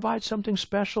 No, provide something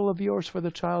special of yours for the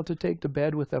child to take to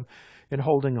bed with them. In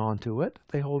holding on to it,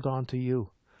 they hold on to you.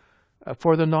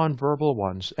 For the nonverbal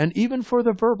ones, and even for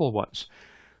the verbal ones,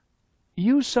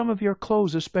 use some of your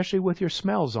clothes, especially with your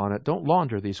smells on it. Don't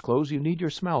launder these clothes. You need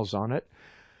your smells on it.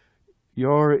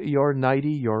 Your nightie,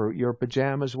 your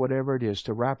pajamas, whatever it is,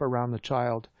 to wrap around the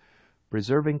child,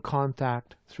 preserving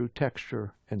contact through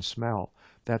texture and smell.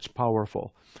 That's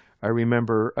powerful. I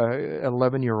remember an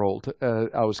 11-year-old,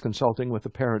 I was consulting with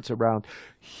the parents around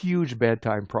huge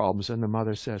bedtime problems, and the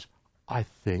mother says, I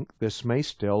think this may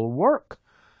still work.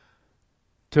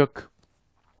 Took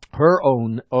her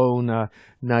own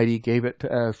nightie, gave it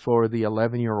for the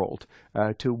 11-year-old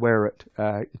to wear it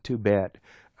to bed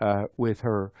with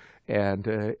her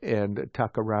and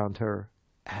tuck around her.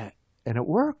 And it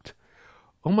worked.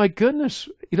 Oh my goodness,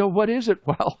 what is it?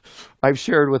 Well, I've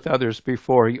shared with others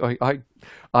before.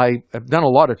 I have done a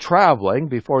lot of traveling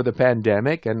before the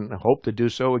pandemic and hope to do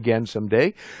so again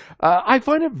someday. I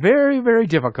find it very, very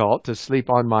difficult to sleep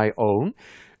on my own.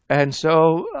 And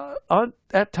so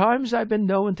at times I've been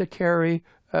known to carry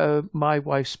my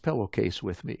wife's pillowcase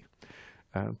with me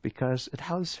because it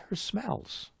has her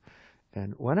smells.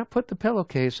 And when I put the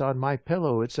pillowcase on my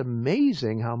pillow, it's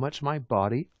amazing how much my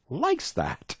body likes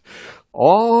that.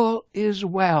 All is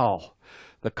well.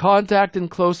 The contact and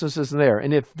closeness is there.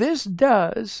 And if this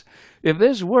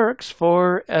works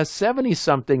for a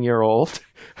 70-something-year-old,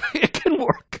 it can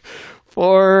work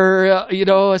for, a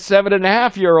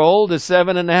 7.5-year-old, a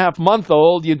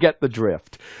 7.5-month-old. You get the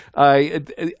drift.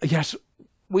 Yes,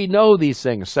 we know these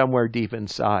things somewhere deep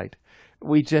inside.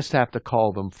 We just have to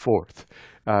call them forth.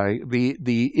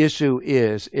 The issue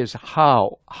is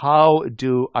how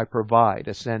do I provide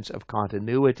a sense of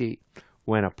continuity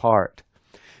when apart?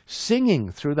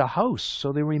 Singing through the house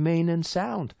so they remain in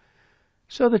sound.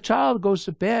 So the child goes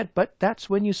to bed, but that's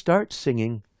when you start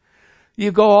singing.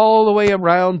 You go all the way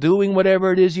around doing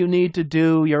whatever it is you need to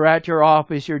do. You're at your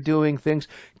office, you're doing things.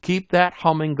 Keep that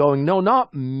humming going. No,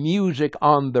 not music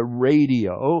on the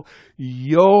radio.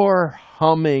 You're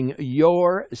humming,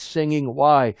 you're singing.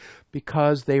 Why?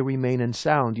 Because they remain in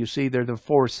sound. You see, they're the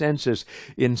four senses: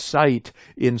 in sight,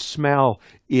 in smell,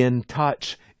 in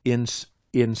touch, in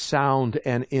sound.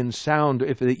 And in sound,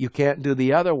 if you can't do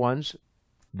the other ones,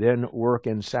 then work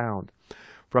in sound.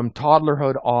 From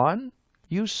toddlerhood on,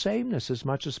 use sameness as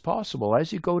much as possible.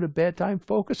 As you go to bedtime,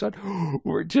 focus on, oh,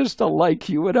 we're just alike,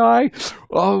 you and I.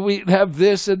 Oh, we have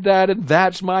this and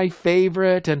that's my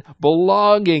favorite. And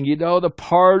belonging, the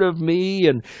part of me,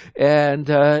 and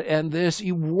this.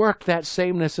 You work that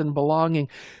sameness and belonging,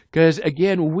 because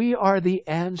again, we are the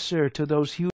answer to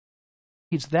those huge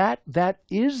needs. That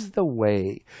is the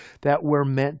way that we're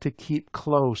meant to keep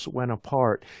close when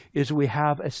apart, is we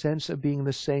have a sense of being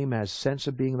the same as, sense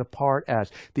of being the part as.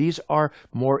 These are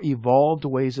more evolved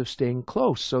ways of staying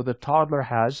close. So the toddler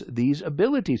has these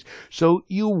abilities. So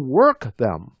you work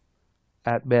them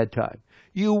at bedtime.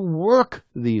 You work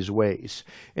these ways.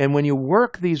 And when you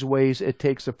work these ways, it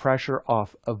takes the pressure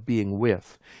off of being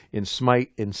with. In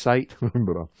sight, in sight,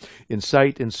 in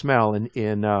smell,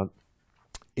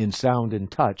 in sound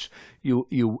and touch, you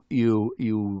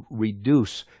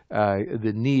reduce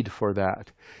the need for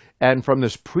that. And from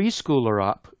this preschooler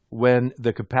up, when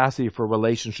the capacity for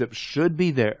relationships should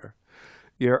be there,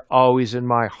 you're always in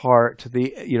my heart,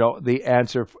 the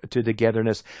answer to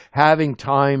togetherness, having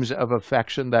times of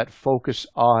affection that focus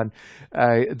on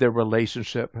the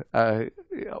relationship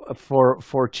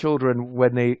for children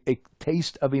when they a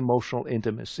taste of emotional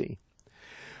intimacy.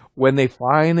 When they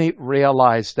finally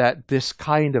realize that this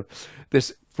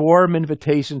form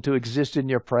invitation to exist in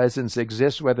your presence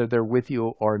exists whether they're with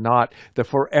you or not, the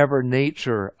forever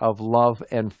nature of love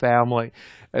and family,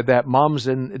 that moms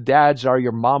and dads are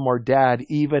your mom or dad,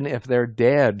 even if they're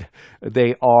dead,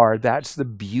 they are. That's the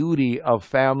beauty of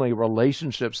family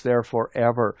relationships there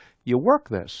forever. You work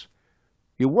this.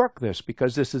 You work this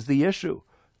because this is the issue.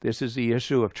 This is the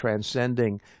issue of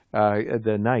transcending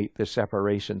the night, the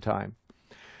separation time.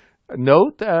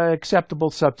 Note, acceptable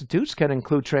substitutes can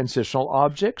include transitional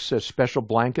objects, special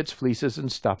blankets, fleeces, and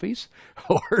stuffies.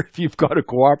 Or if you've got a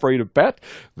cooperative pet,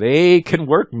 they can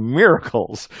work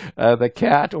miracles. The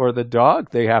cat or the dog,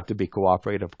 they have to be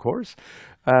cooperative, of course.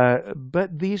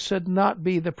 But these should not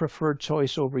be the preferred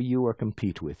choice over you or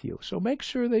compete with you. So make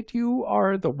sure that you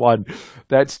are the one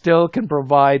that still can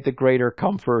provide the greater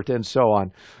comfort and so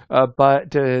on.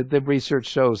 But the research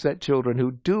shows that children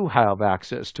who do have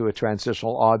access to a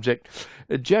transitional object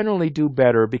generally do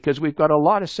better, because we've got a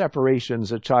lot of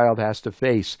separations a child has to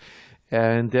face.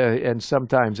 And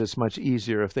sometimes it's much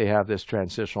easier if they have this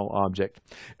transitional object.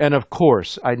 And of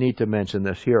course, I need to mention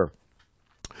this here.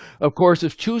 Of course,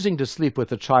 if choosing to sleep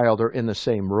with a child or in the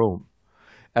same room,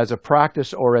 as a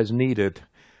practice or as needed,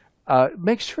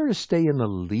 make sure to stay in the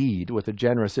lead with a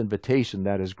generous invitation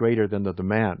that is greater than the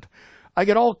demand.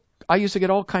 I used to get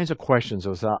all kinds of questions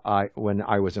when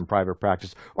I was in private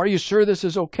practice. Are you sure this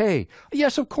is okay?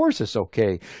 Yes, of course it's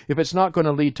okay. If it's not going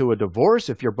to lead to a divorce,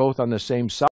 if you're both on the same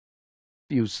side,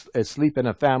 you sleep in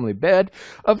a family bed,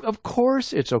 of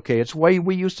course it's okay. It's the way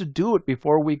we used to do it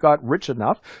before we got rich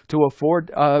enough to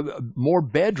afford more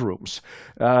bedrooms.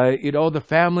 The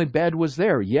family bed was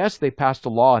there. Yes, they passed a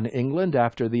law in England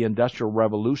after the Industrial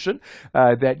Revolution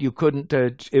that you couldn't,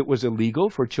 it was illegal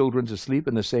for children to sleep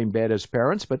in the same bed as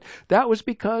parents, but that was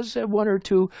because one or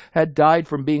two had died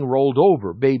from being rolled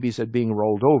over. Babies had been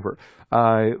rolled over.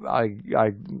 I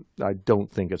don't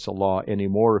think it's a law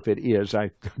anymore. If it is,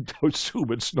 I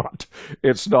assume it's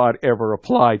not ever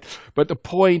applied. But the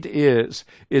point is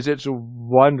it's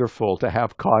wonderful to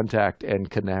have contact and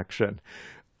connection.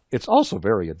 It's also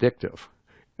very addictive.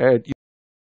 And you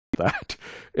know that.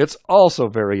 It's also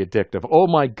very addictive. Oh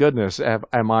my goodness,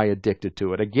 am I addicted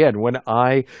to it? Again, when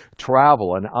I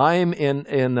travel and I'm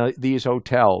in these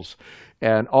hotels,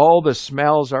 and all the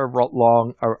smells are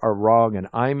wrong, and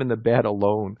I'm in the bed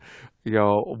alone,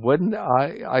 wouldn't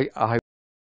I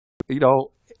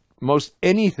most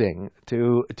anything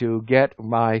to get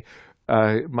my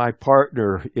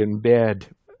partner in bed,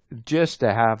 just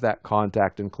to have that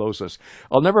contact and closeness.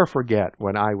 I'll never forget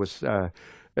when I was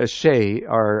Shay,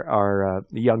 our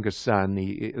youngest son.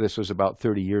 This was about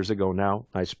 30 years ago now,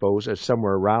 I suppose,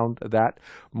 somewhere around that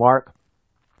mark.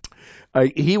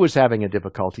 He was having a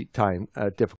difficult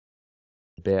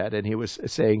bed, and he was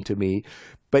saying to me,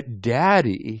 "But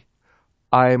Daddy,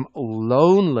 I'm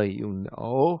lonely,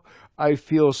 I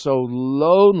feel so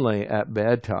lonely at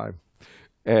bedtime."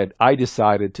 And I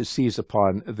decided to seize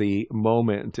upon the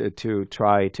moment to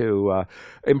try to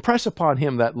impress upon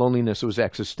him that loneliness was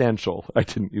existential. I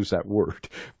didn't use that word,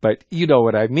 but you know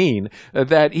what I mean.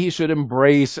 That he should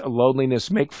embrace loneliness,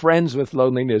 make friends with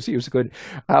loneliness. He was going to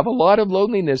have a lot of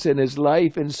loneliness in his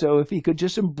life, and so if he could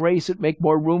just embrace it, make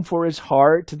more room for his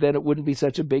heart, then it wouldn't be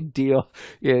such a big deal.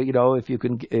 You know, if you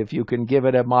can give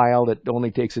it a mile, it only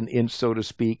takes an inch, so to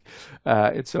speak.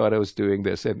 And so I was doing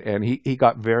this, and he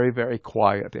got very, very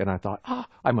quiet. And I thought,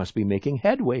 I must be making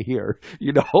headway here,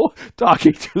 you know,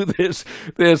 talking to this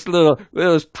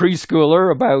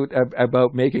preschooler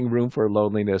about making room for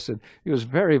loneliness. And he was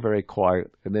very, very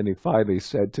quiet. And then he finally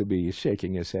said to me,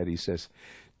 shaking his head, he says,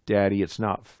 "Daddy, it's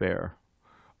not fair.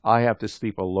 I have to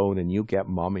sleep alone and you get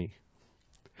mommy."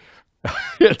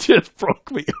 It just broke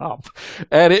me up.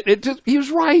 And he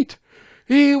was right.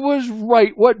 He was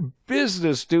right. What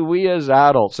business do we as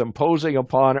adults imposing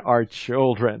upon our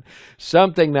children?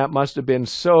 Something that must have been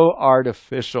so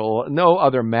artificial. No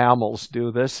other mammals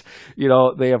do this. You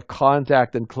know, they have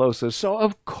contact and closeness. So,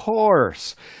 of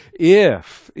course,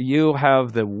 if you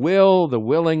have the will, the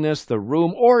willingness, the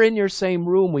room, or in your same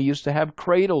room, we used to have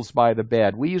cradles by the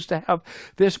bed. We used to have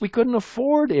this. We couldn't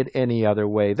afford it any other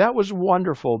way. That was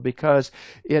wonderful because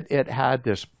it had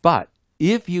this. But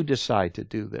if you decide to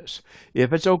do this,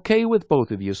 if it's okay with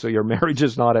both of you, so your marriage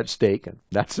is not at stake, and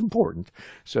that's important,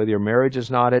 so your marriage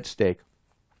is not at stake,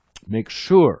 make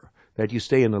sure that you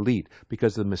stay in the lead.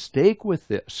 Because the mistake with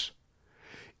this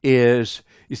is,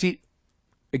 you see,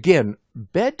 again,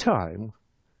 bedtime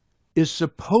is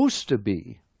supposed to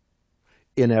be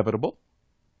inevitable,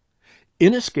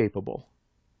 inescapable,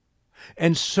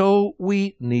 and so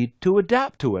we need to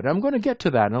adapt to it. I'm going to get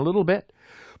to that in a little bit.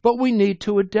 But we need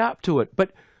to adapt to it.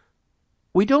 But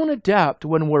we don't adapt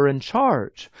when we're in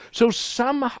charge. So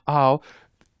somehow,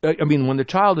 when the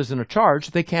child is in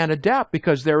charge, they can't adapt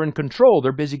because they're in control.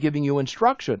 They're busy giving you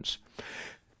instructions.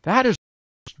 That is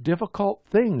difficult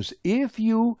things. If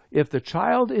the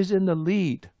child is in the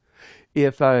lead,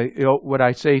 what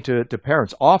I say to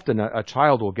parents, often a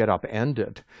child will get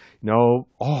upended.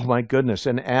 Oh my goodness,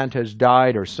 an aunt has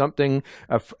died or something.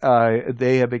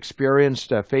 They have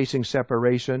experienced facing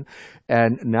separation,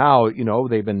 and now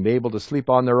they've been able to sleep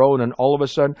on their own, and all of a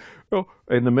sudden,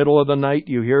 in the middle of the night,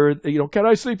 you hear, "Can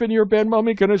I sleep in your bed,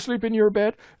 Mommy? Can I sleep in your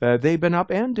bed?" They've been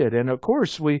upended, and of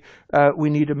course we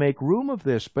need to make room of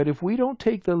this. But if we don't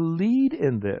take the lead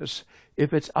in this,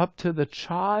 if it's up to the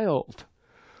child,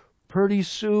 pretty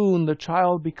soon the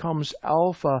child becomes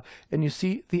alpha, and you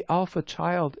see, the alpha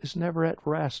child is never at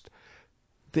rest.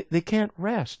 They can't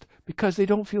rest because they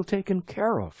don't feel taken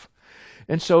care of.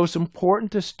 And so it's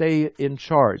important to stay in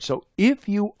charge. So if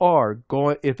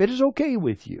it is okay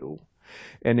with you,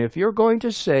 and if you're going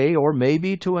to say, or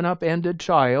maybe to an upended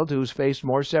child who's faced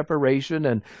more separation,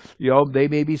 and they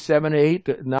may be 7, 8,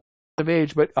 9 of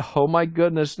age, but oh my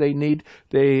goodness, that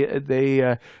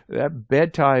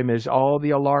bedtime is all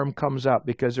the alarm comes up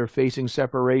because they're facing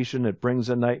separation. It brings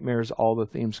the nightmares, all the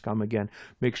themes come again.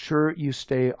 Make sure you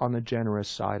stay on the generous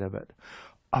side of it.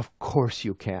 Of course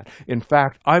you can. In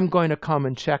fact, I'm going to come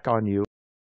and check on you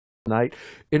tonight.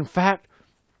 In fact,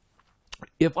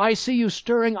 if I see you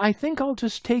stirring, I think I'll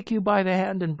just take you by the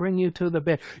hand and bring you to the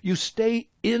bed. You stay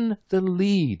in the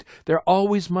lead. There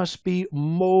always must be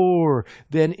more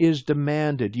than is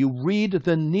demanded. You read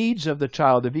the needs of the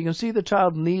child. If you can see the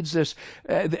child needs this,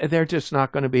 they're just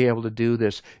not going to be able to do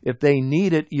this. If they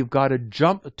need it, you've got to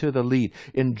jump to the lead.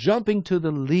 In jumping to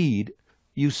the lead,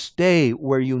 you stay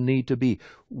where you need to be.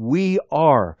 We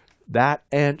are that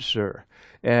answer.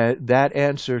 That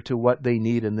answer to what they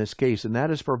need in this case, and that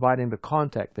is providing the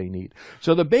contact they need.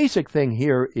 So the basic thing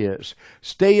here is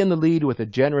stay in the lead with a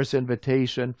generous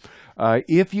invitation.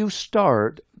 If you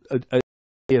start,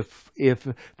 if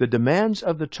the demands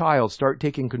of the child start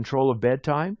taking control of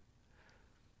bedtime,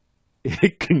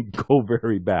 it can go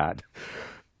very bad.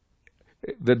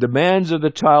 The demands of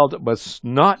the child must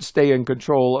not stay in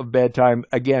control of bedtime.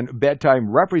 Again,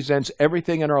 bedtime represents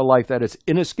everything in our life that is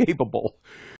inescapable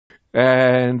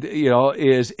and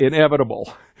is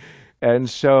inevitable, and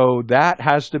so that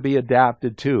has to be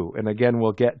adapted too. And again,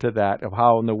 we'll get to that, of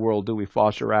how in the world do we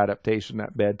foster adaptation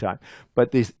at bedtime.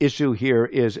 But the issue here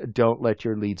is, don't let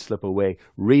your lead slip away.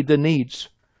 Read the needs,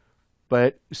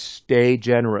 but stay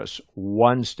generous,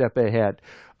 one step ahead.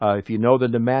 If you know the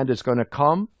demand is going to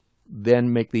come,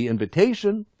 then make the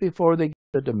invitation before they get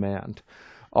the demand.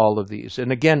 All of these,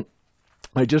 and again,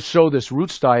 I just show this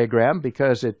roots diagram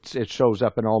because it shows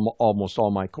up in almost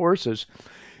all my courses.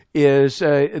 is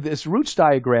this roots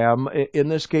diagram, in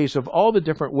this case, of all the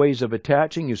different ways of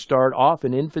attaching. You start off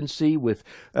in infancy with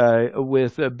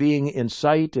being in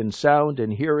sight and sound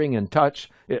and hearing and touch.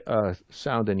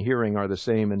 Sound and hearing are the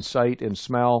same in sight and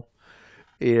smell.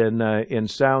 In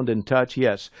sound and touch,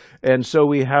 yes. And so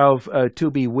we have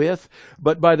to be with,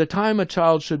 but by the time a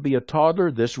child should be a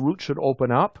toddler, this root should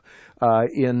open up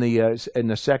in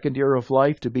the second year of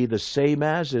life. To be the same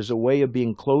as is a way of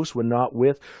being close when not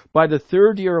with. By the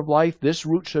third year of life, this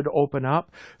root should open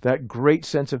up, that great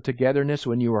sense of togetherness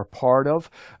when you are part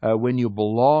of, when you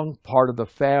belong, part of the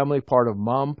family, part of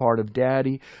mom, part of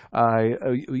daddy,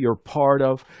 you're part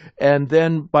of. And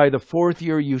then by the fourth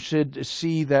year, you should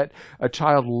see that a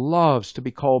child loves to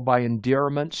be called by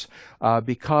endearments,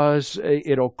 because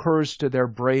it occurs to their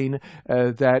brain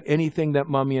that anything that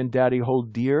mommy and daddy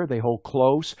hold dear, they hold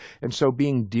close. And so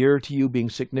being dear to you, being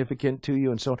significant to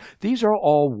you, and so on. These are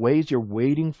all ways you're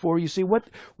waiting for. You see,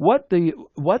 what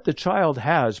the child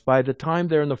has by the time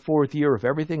they're in the fourth year, if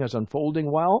everything is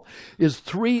unfolding well, is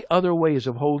three other ways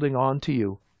of holding on to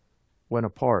you when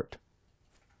apart.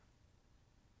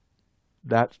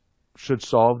 That should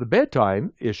solve the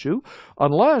bedtime issue,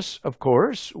 unless, of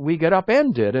course, we get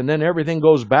upended and then everything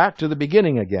goes back to the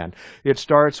beginning again. It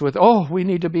starts with, oh, we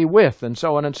need to be with, and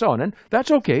so on and so on. And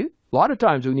that's okay. A lot of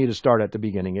times we need to start at the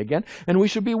beginning again, and we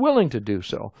should be willing to do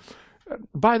so.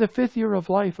 By the fifth year of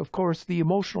life, of course, the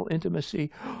emotional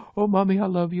intimacy. Oh, mommy, I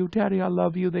love you. Daddy, I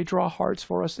love you. They draw hearts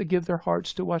for us. They give their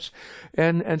hearts to us.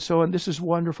 And so on. This is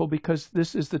wonderful because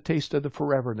this is the taste of the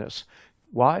foreverness.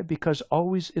 Why? Because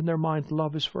always in their mind,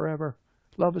 love is forever.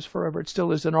 Love is forever. It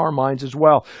still is in our minds as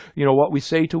well. You know, what we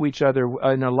say to each other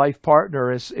in a life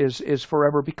partner is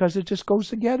forever, because it just goes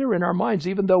together in our minds,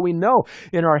 even though we know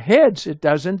in our heads it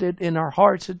doesn't. In our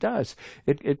hearts it does.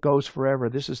 It goes forever.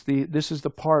 This is the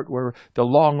part where the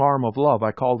long arm of love,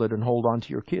 I called it, and hold on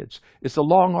to your kids. It's the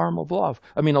long arm of love.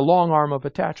 I mean, a long arm of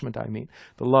attachment,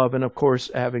 the love, and of course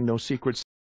having no secrets.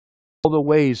 All the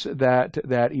ways that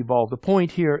evolve. The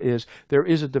point here is there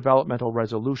is a developmental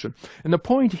resolution. And the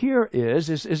point here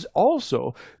is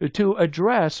also to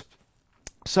address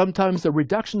sometimes the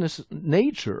reductionist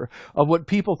nature of what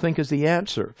people think is the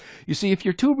answer. You see, if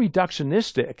you're too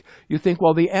reductionistic, you think,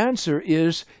 well, the answer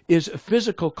is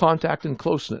physical contact and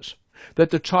closeness,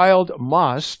 that the child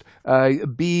must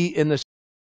be in the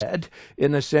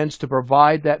in the sense to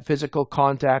provide that physical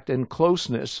contact and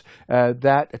closeness,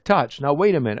 that touch. Now,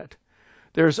 wait a minute.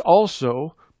 There's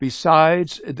also,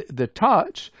 besides the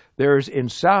touch, there's in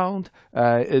sound,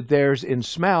 there's in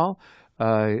smell,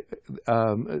 there's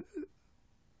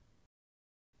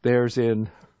in,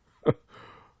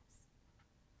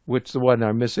 which the one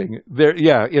I'm missing? There,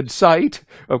 yeah, in sight.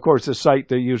 Of course, the sight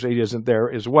there usually isn't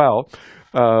there as well.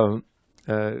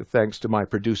 Thanks to my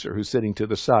producer who's sitting to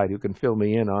the side, who can fill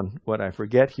me in on what I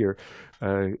forget here.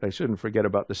 I shouldn't forget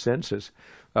about the senses.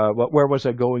 Where was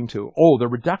I going to? Oh, the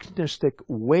reductionistic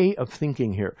way of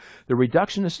thinking here. The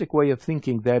reductionistic way of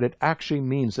thinking that it actually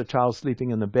means the child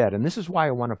sleeping in the bed. And this is why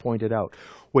I want to point it out.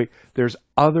 Wait, there's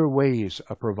other ways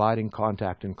of providing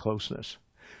contact and closeness.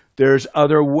 There's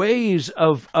other ways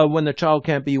of when the child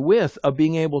can't be with, of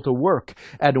being able to work.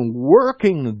 And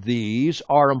working these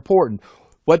are important.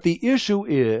 What the issue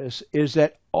is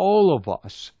that all of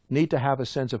us need to have a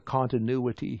sense of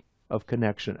continuity of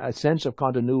connection, a sense of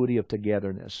continuity of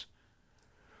togetherness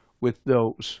with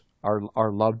those,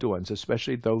 our loved ones,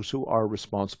 especially those who are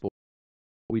responsible,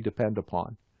 we depend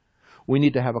upon. We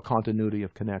need to have a continuity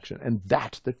of connection, and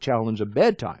that's the challenge of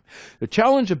bedtime. The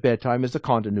challenge of bedtime is the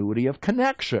continuity of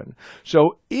connection.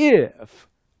 So if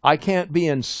I can't be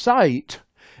in sight,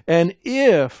 and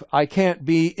if I can't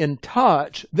be in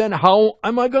touch, then how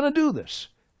am I going to do this?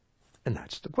 And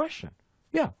that's the question.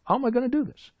 Yeah, how am I going to do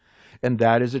this? And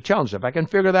that is a challenge. If I can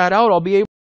figure that out, I'll be able to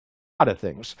do a lot of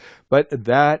things. But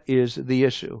that is the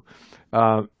issue.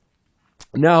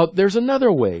 Now, there's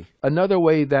another way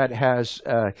that has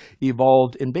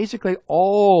evolved in basically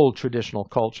all traditional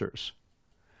cultures,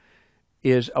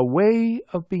 is a way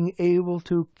of being able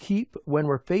to keep, when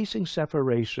we're facing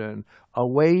separation, a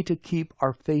way to keep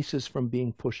our faces from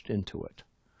being pushed into it.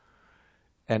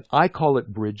 And I call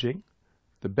it bridging.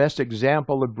 The best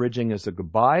example of bridging is the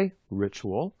goodbye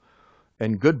ritual.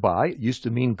 And goodbye used to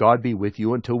mean God be with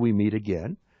you until we meet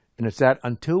again. And it's that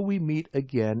until we meet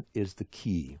again is the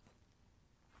key.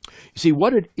 You see,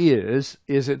 what it is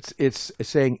it's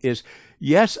saying is,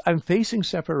 Yes, I'm facing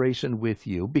separation with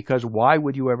you, because why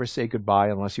would you ever say goodbye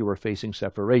unless you were facing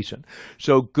separation?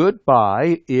 So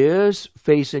goodbye is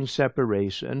facing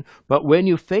separation, but when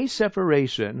you face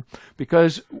separation,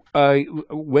 because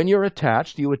when you're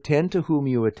attached, you attend to whom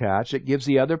you attach. It gives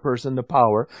the other person the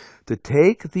power to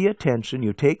take the attention.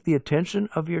 You take the attention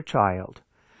of your child,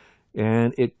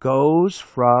 and it goes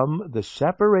from the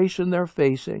separation they're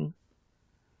facing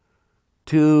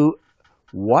to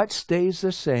what stays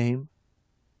the same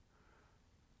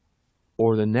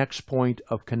or the next point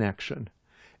of connection.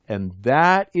 And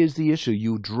that is the issue.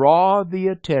 You draw the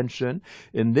attention,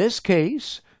 in this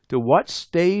case, to what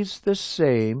stays the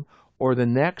same or the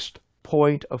next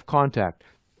point of contact.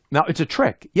 Now, it's a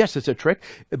trick. Yes, it's a trick,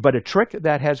 but a trick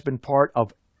that has been part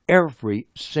of every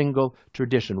single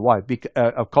tradition. Why?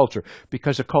 Of culture.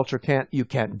 Because you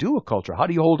can't do a culture. How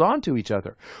do you hold on to each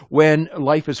other when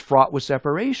life is fraught with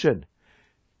separation?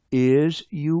 Is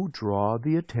you draw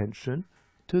the attention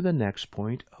to the next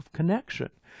point of connection.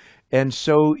 And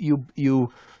so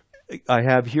I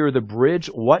have here the bridge.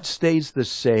 What stays the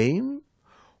same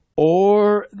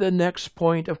or the next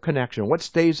point of connection? What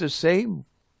stays the same?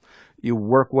 You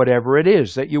work whatever it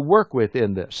is that you work with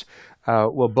in this.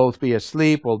 We'll both be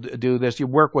asleep. We'll do this. You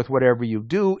work with whatever you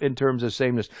do in terms of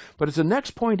sameness. But it's the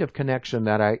next point of connection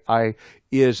that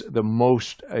is the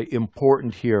most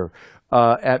important here.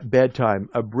 At bedtime,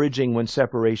 a bridging when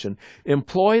separation.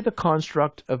 Employ the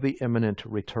construct of the imminent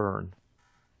return.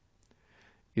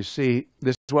 You see,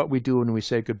 this is what we do when we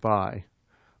say goodbye.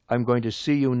 I'm going to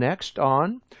see you next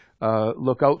on.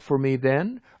 Look out for me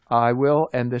then. I will,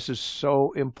 and this is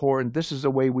so important. This is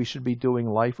the way we should be doing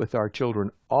life with our children.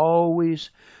 Always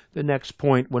the next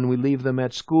point when we leave them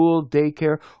at school,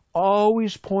 daycare,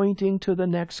 always pointing to the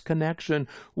next connection.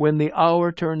 When the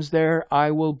hour turns there,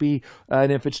 I will be,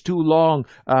 and if it's too long,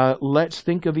 let's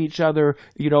think of each other.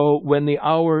 When the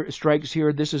hour strikes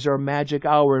here, this is our magic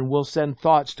hour, and we'll send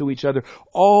thoughts to each other,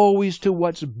 always to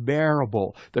what's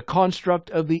bearable, the construct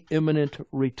of the imminent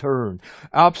return.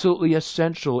 Absolutely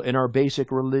essential in our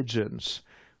basic religions.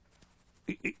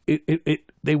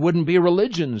 They wouldn't be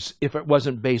religions if it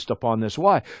wasn't based upon this.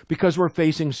 Why? Because we're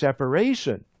facing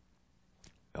separation.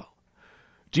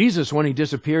 Jesus, when he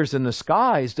disappears in the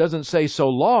skies, doesn't say so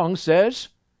long, says,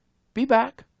 be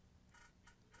back.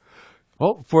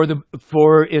 Well,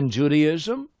 for in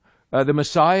Judaism, the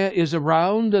Messiah is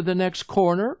around the next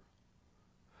corner,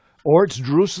 or it's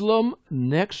Jerusalem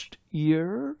next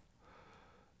year.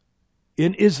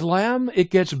 In Islam,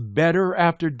 it gets better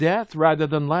after death rather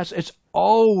than less. It's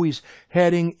always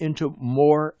heading into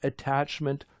more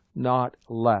attachment, not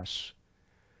less.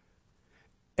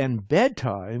 And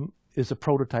bedtime is a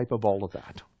prototype of all of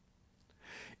that.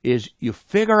 Is you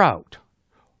figure out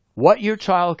what your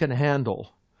child can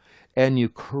handle, and you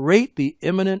create the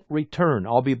imminent return.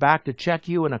 I'll be back to check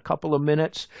you in a couple of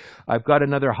minutes. I've got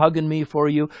another hug in me for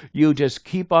you. You just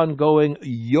keep on going.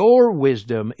 Your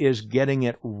wisdom is getting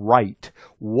it right.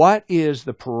 What is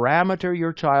the parameter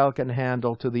your child can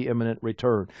handle to the imminent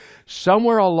return?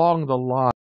 Somewhere along the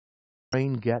line, the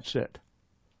brain gets it.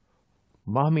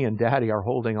 Mommy and Daddy are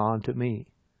holding on to me.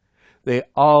 They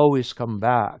always come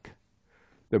back.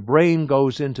 The brain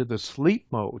goes into the sleep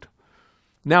mode.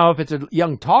 Now, if it's a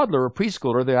young toddler or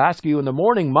preschooler, they ask you in the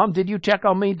morning, Mom, did you check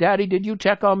on me? Daddy, did you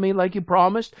check on me like you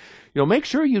promised? Make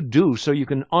sure you do so you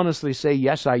can honestly say,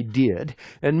 yes, I did.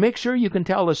 And make sure you can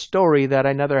tell a story that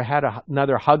I had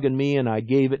another hug in me and I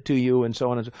gave it to you and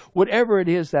so on and so on. Whatever it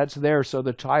is that's there so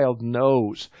the child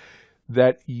knows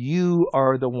that you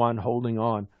are the one holding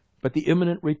on. But the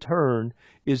imminent return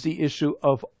is the issue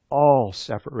of all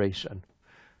separation.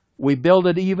 We build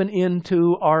it even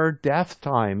into our death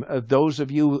time. Those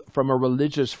of you from a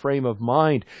religious frame of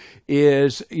mind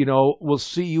is, we'll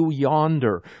see you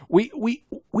yonder. We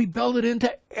build it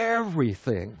into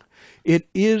everything. It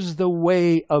is the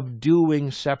way of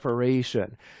doing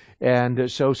separation. And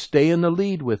so stay in the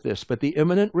lead with this. But the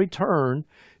imminent return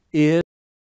is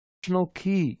the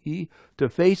key to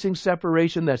facing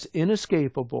separation that's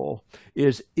inescapable,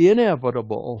 is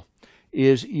inevitable,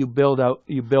 is you build up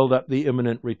the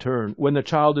imminent return. When the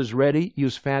child is ready,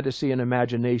 use fantasy and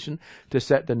imagination to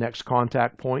set the next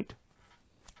contact point,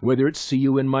 whether it's see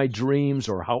you in my dreams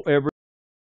or however.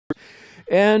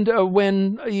 And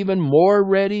when even more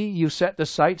ready, you set the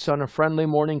sights on a friendly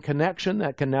morning connection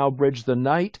that can now bridge the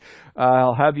night.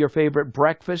 I'll have your favorite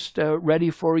breakfast ready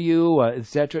for you,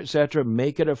 etc., etc.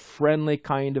 Make it a friendly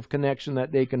kind of connection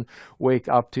that they can wake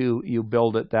up to. You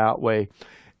build it that way.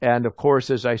 And of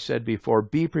course, as I said before,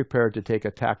 be prepared to take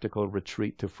a tactical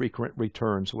retreat to frequent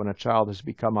returns when a child has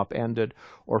become upended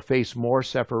or face more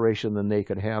separation than they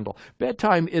could handle.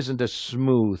 Bedtime isn't a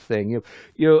smooth thing.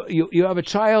 You have a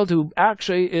child who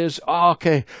actually is,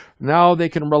 okay, now they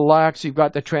can relax. You've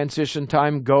got the transition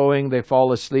time going. They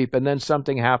fall asleep, and then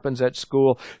something happens at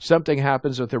school. Something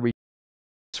happens with a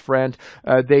friend,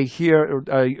 they hear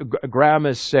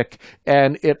grandma's sick,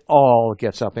 and it all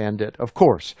gets upended, of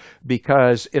course,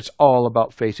 because it's all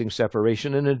about facing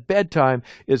separation. And in bedtime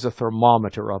is a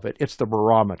thermometer of it. It's the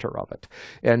barometer of it.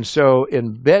 And so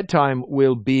in bedtime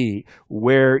will be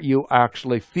where you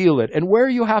actually feel it and where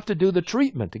you have to do the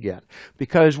treatment again.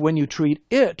 Because when you treat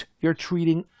it, you're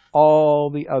treating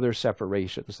all the other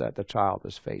separations that the child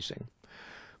is facing.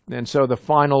 And so the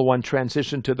final one,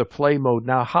 transition to the play mode.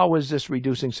 Now, how is this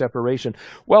reducing separation?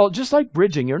 Well, just like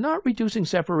bridging, you're not reducing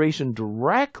separation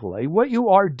directly. What you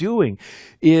are doing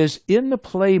is in the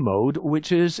play mode,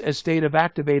 which is a state of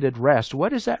activated rest.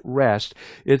 What is that rest?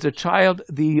 It's a child,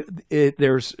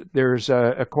 there's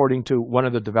according to one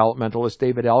of the developmentalists,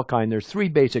 David Elkind, there's three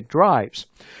basic drives.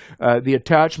 The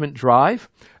attachment drive,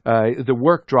 the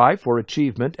work drive for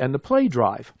achievement, and the play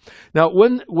drive. Now,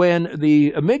 when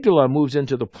the amygdala moves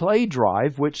into the play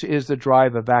drive, which is the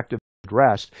drive of active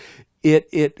rest,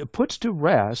 it puts to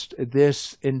rest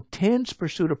this intense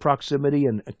pursuit of proximity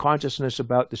and consciousness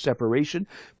about the separation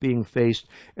being faced,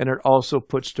 and it also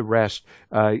puts to rest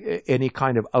any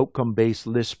kind of outcome-based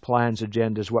lists, plans,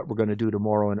 agendas, what we're going to do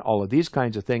tomorrow, and all of these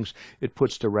kinds of things. It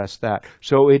puts to rest that.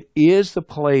 So it is the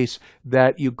place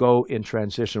that you go in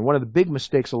transition. One of the big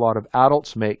mistakes a lot of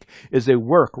adults make is they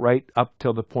work right up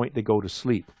till the point they go to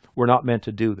sleep. We're not meant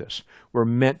to do this. We're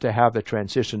meant to have the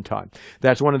transition time.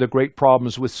 That's one of the great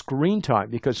problems with screen time,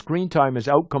 because screen time is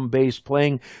outcome-based.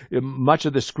 Playing much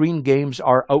of the screen games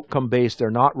are outcome-based. They're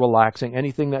not relaxing.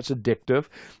 Anything that's addictive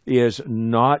is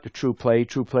not true play.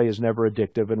 True play is never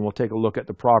addictive, and we'll take a look at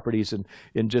the properties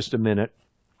in just a minute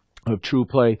of true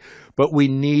play. But we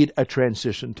need a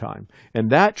transition time. And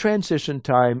that transition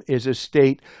time is a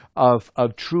state of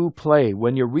true play.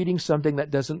 When you're reading something that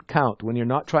doesn't count, when you're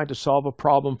not trying to solve a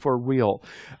problem for real,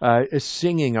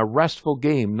 singing, a restful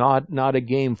game, not a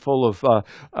game full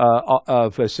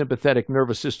of sympathetic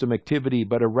nervous system activity,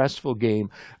 but a restful game,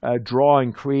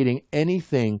 drawing, creating,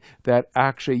 anything that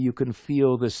actually you can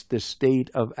feel this state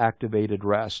of activated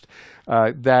rest.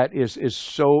 That is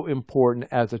so important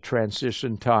as a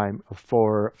transition time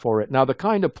for it. Now, the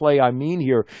kind of play I mean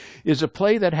here is a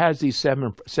play that has these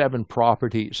seven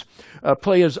properties.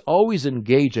 Play is always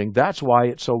engaging. That's why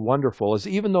it's so wonderful, is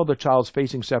even though the child's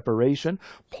facing separation,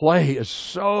 play is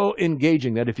so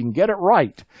engaging that if you can get it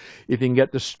right, if you can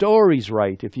get the stories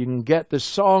right, if you can get the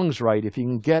songs right, if you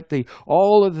can get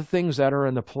all of the things that are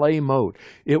in the play mode,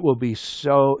 it will be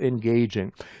so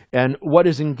engaging. And what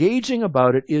is engaging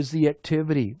about it is the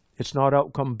activity. It's not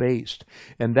outcome-based.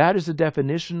 And that is the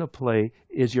definition of play,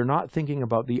 is you're not thinking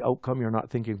about the outcome, you're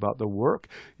not thinking about the work.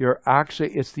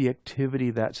 It's the activity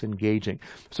that's engaging.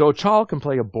 So a child can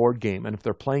play a board game, and if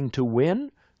they're playing to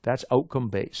win, that's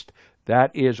outcome-based. That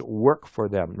is work for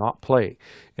them, not play.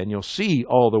 And you'll see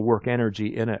all the work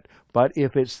energy in it. But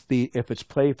if it's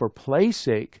play for play's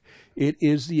sake, it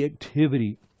is the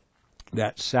activity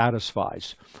that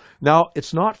satisfies. Now,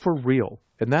 it's not for real.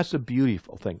 And that's a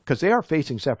beautiful thing, because they are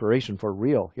facing separation for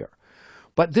real here.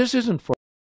 But this isn't for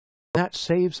that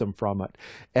saves them from it.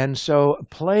 And so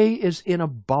play is in a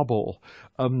bubble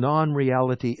of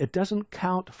non-reality. It doesn't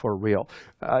count for real.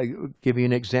 I'll give you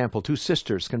an example. Two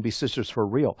sisters can be sisters for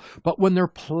real. But when they're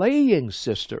playing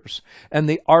sisters and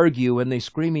they argue and they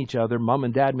scream at each other, mom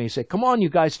and dad may say, "Come on, you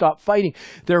guys, stop fighting."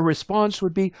 Their response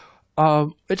would be,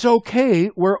 "It's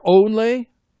okay, we're only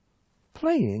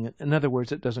playing." In other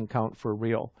words, it doesn't count for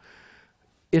real.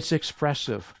 It's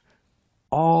expressive.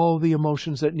 All the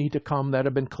emotions that need to come that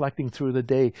have been collecting through the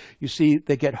day. You see,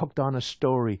 they get hooked on a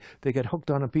story. They get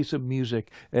hooked on a piece of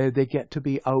music. They get to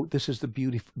be out. This is the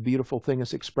beautiful thing.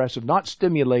 It's expressive, not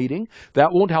stimulating.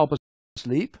 That won't help us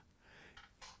sleep.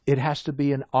 It has to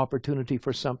be an opportunity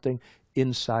for something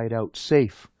inside out,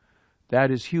 safe.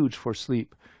 That is huge for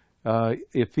sleep.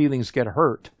 If feelings get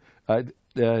hurt,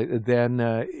 then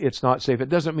it's not safe. It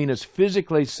doesn't mean it's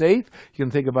physically safe. You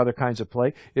can think of other kinds of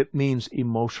play. It means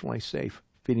emotionally safe.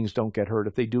 Feelings don't get hurt.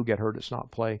 If they do get hurt, it's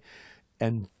not play.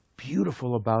 And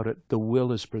beautiful about it, the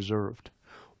will is preserved.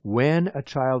 When a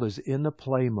child is in the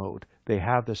play mode, they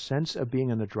have the sense of being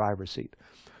in the driver's seat.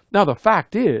 Now, the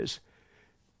fact is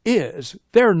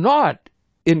they're not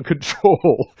in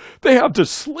control. They have to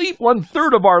sleep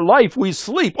 1/3 of our life. We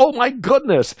sleep. Oh my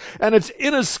goodness. And it's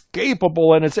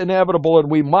inescapable and it's inevitable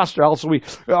and we must, or else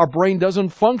our brain doesn't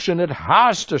function. It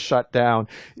has to shut down.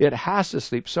 It has to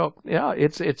sleep. So yeah,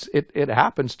 it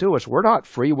happens to us. We're not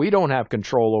free. We don't have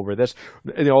control over this.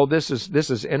 This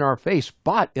is in our face.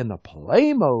 But in the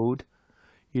play mode,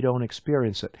 you don't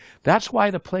experience it. That's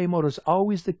why the play mode is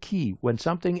always the key when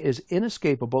something is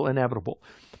inescapable, inevitable.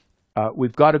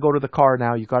 We've got to go to the car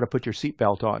now. You've got to put your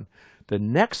seatbelt on. The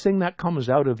next thing that comes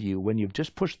out of you when you've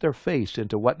just pushed their face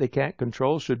into what they can't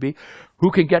control should be,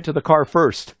 who can get to the car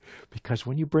first? Because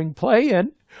when you bring play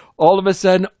in, all of a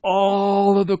sudden,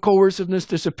 all of the coerciveness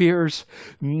disappears.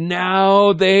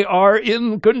 Now they are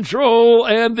in control,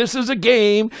 and this is a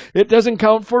game. It doesn't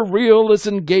count for real. It's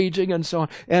engaging, and so on.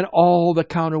 And all the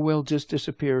counter will just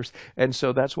disappears. And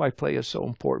so that's why play is so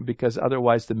important, because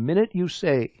otherwise, the minute you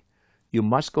say, you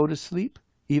must go to sleep,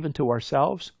 even to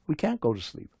ourselves, we can't go to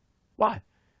sleep. Why?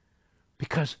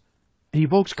 Because it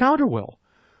evokes counterwill.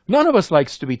 None of us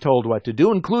likes to be told what to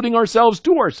do, including ourselves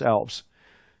to ourselves.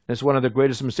 It's one of the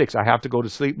greatest mistakes. I have to go to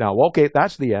sleep now. Okay,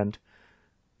 that's the end.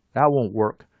 That won't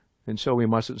work. And so we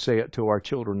mustn't say it to our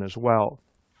children as well.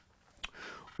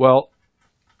 Well,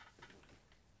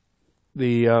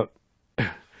 this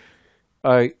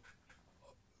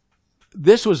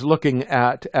was looking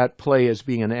at play as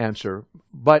being an answer,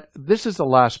 but this is the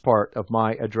last part of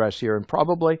my address here, and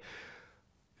probably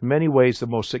in many ways the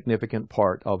most significant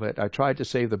part of it. I tried to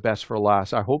save the best for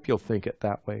last. I hope you'll think it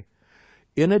that way.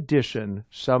 In addition,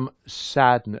 some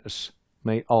sadness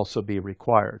may also be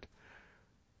required.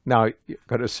 Now, you're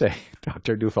going to say,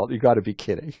 Dr. Neufeld, you got to be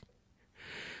kidding.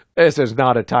 This is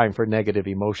not a time for negative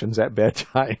emotions at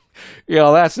bedtime.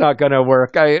 That's not going to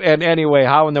work. And anyway,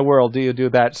 how in the world do you do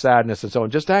that sadness and so on?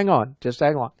 Just hang on. Just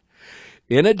hang on.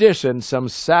 In addition, some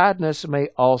sadness may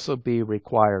also be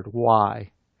required.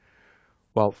 Why?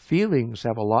 Well, feelings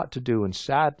have a lot to do, and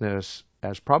sadness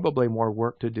has probably more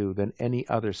work to do than any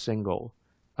other single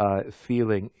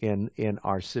feeling in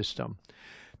our system,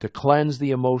 to cleanse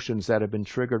the emotions that have been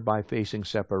triggered by facing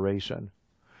separation.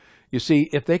 You see,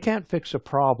 if they can't fix a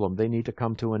problem, they need to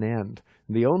come to an end.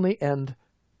 And the only end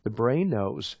the brain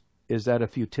knows is that if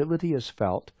futility is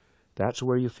felt, that's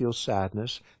where you feel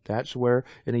sadness. That's where,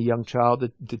 in a young child,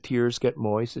 the tears get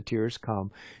moist, the tears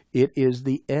come. It is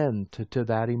the end to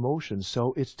that emotion.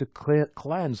 So it's to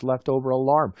cleanse leftover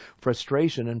alarm,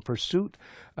 frustration, and pursuit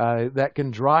that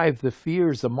can drive the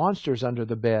fears, the monsters under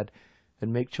the bed,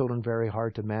 and make children very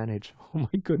hard to manage. Oh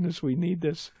my goodness, we need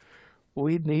this.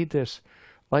 We need this.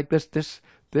 Like this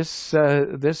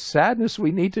sadness,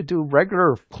 we need to do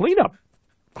regular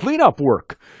cleanup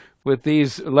work with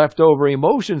these leftover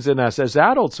emotions in us as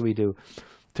adults we do,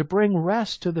 to bring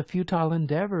rest to the futile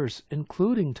endeavors,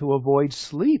 including to avoid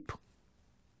sleep.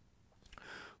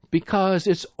 Because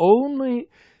it's only,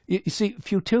 you see,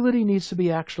 futility needs to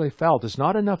be actually felt. It's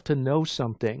not enough to know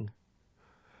something.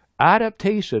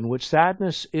 Adaptation, which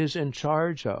sadness is in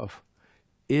charge of,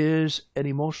 is an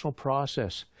emotional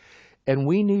process. And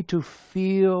we need to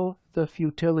feel the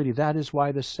futility. That is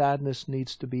why the sadness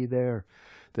needs to be there.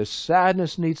 The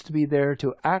sadness needs to be there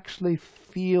to actually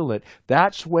feel it.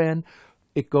 That's when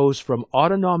it goes from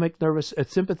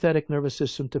sympathetic nervous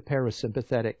system to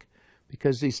parasympathetic.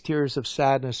 Because these tears of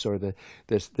sadness, or the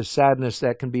sadness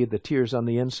that can be the tears on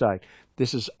the inside,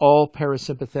 this is all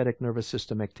parasympathetic nervous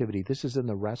system activity. This is in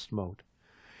the rest mode.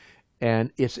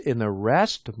 And it's in the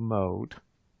rest mode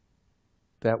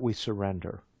that we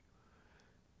surrender.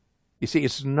 You see,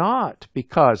 it's not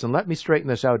because, and let me straighten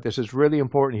this out, this is really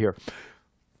important here.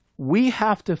 We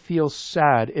have to feel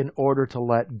sad in order to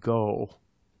let go.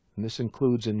 And this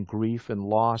includes in grief and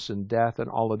loss and death and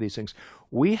all of these things.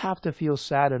 We have to feel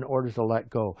sad in order to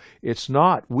let go. It's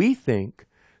not, we think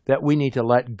that we need to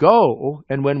let go,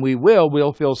 and when we will,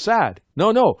 we'll feel sad.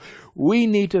 No. We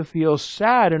need to feel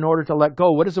sad in order to let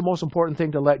go. What is the most important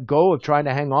thing to let go of, trying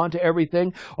to hang on to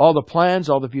everything, all the plans,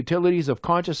 all the futilities of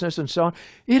consciousness and so on?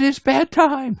 It is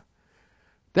bedtime.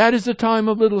 That is the time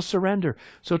of little surrender.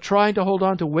 So trying to hold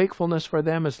on to wakefulness for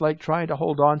them is like trying to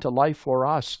hold on to life for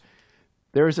us.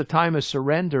 There is a time of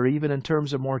surrender, even in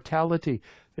terms of mortality.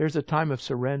 There's a time of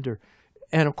surrender.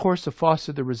 And of course, to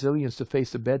foster the resilience to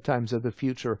face the bedtimes of the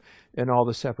future and all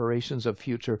the separations of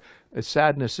future.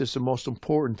 Sadness is the most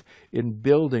important in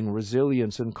building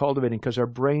resilience and cultivating, because our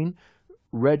brain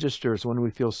registers when we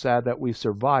feel sad that we've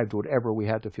survived whatever we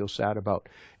had to feel sad about.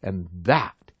 And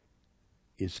that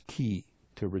is key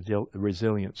to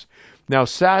resilience. Now,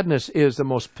 sadness is the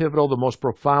most pivotal, the most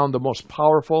profound, the most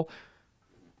powerful,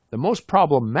 the most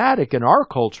problematic in our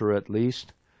culture, at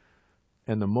least,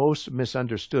 and the most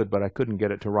misunderstood, but I couldn't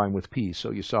get it to rhyme with P,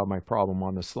 so you saw my problem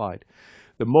on the slide.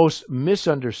 The most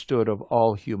misunderstood of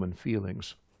all human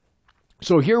feelings.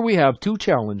 So here we have two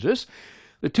challenges.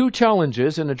 The two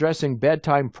challenges in addressing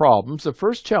bedtime problems. The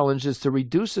first challenge is to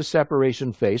reduce the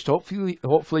separation faced.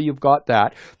 Hopefully you've got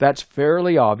that. That's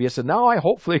fairly obvious. And now I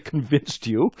hopefully convinced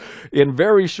you in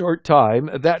very short time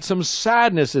that some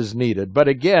sadness is needed. But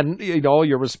again,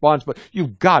 your response, but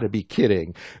you've got to be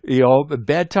kidding.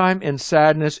 Bedtime and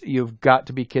sadness, you've got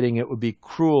to be kidding. It would be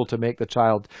cruel to make the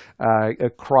child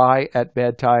cry at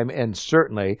bedtime, and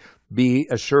certainly be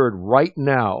assured right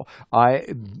now,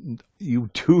 you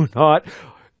do not.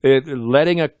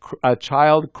 Letting a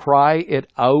child cry it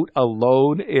out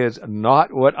alone is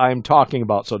not what I'm talking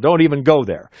about. So don't even go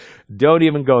there. Don't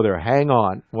even go there. Hang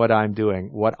on what I'm doing.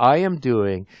 What I am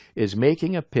doing is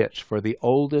making a pitch for the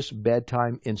oldest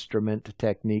bedtime instrument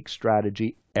technique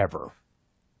strategy ever.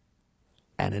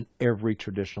 And in every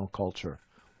traditional culture.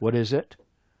 What is it?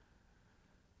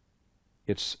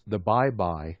 It's the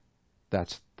bye-bye.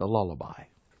 That's the lullaby.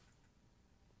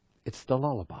 It's the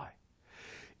lullaby.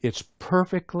 It's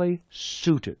perfectly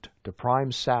suited to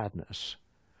prime sadness,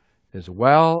 as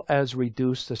well as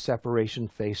reduce the separation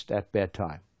faced at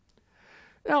bedtime.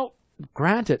 Now,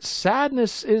 granted,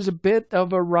 sadness is a bit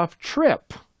of a rough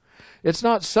trip. It's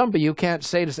not something you can't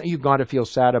say to say, you've got to feel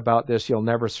sad about this, you'll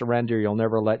never surrender, you'll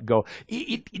never let go.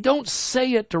 You don't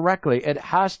say it directly. It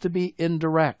has to be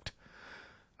indirect.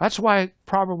 That's why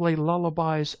probably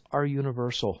lullabies are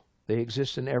universal. They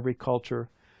exist in every culture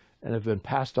and have been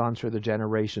passed on through the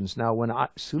generations. Now, as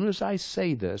soon as I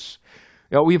say this,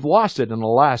 we've lost it in the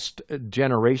last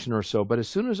generation or so, but as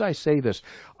soon as I say this,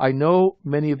 I know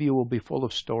many of you will be full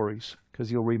of stories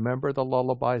because you'll remember the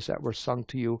lullabies that were sung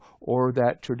to you or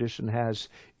that tradition has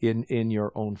in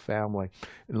your own family.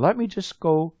 And let me just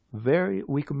go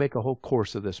we can make a whole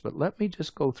course of this, but let me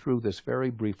just go through this very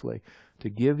briefly to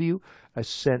give you a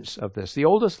sense of this. The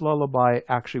oldest lullaby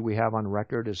actually we have on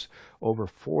record is over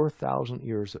 4,000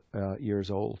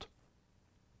 years old.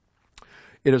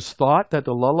 It is thought that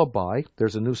the lullaby,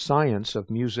 there's a new science of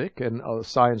music and a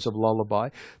science of lullaby,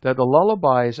 that the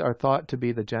lullabies are thought to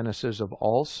be the genesis of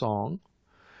all song.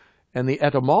 And the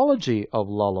etymology of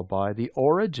lullaby, the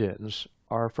origins,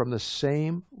 are from the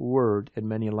same word in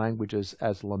many languages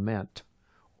as lament,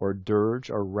 or dirge,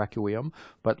 or requiem,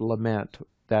 but lament.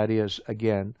 That is,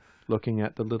 again, looking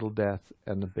at the little death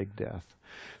and the big death.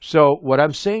 So what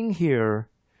I'm saying here,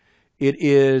 it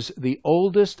is the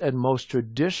oldest and most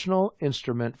traditional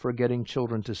instrument for getting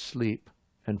children to sleep,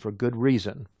 and for good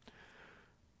reason,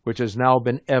 which has now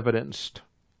been evidenced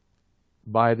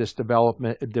by this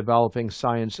developing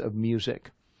science of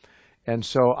music. And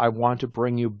so I want to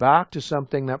bring you back to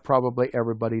something that probably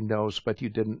everybody knows, but you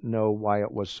didn't know why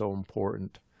it was so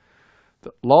important. The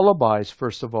lullabies,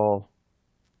 first of all,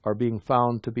 are being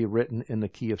found to be written in the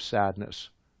key of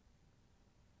sadness.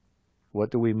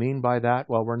 What do we mean by that?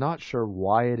 Well, we're not sure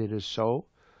why it is so,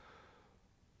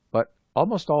 but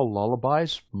almost all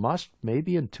lullabies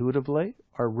maybe intuitively,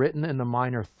 are written in the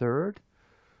minor third,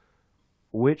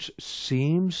 which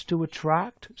seems to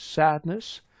attract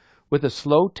sadness, with a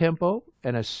slow tempo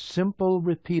and a simple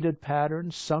repeated pattern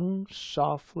sung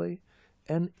softly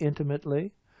and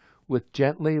intimately, with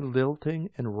gently lilting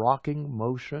and rocking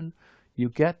motion. You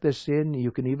get this in, you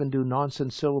can even do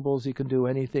nonsense syllables, you can do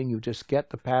anything, you just get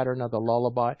the pattern of the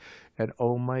lullaby, and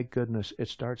oh my goodness, it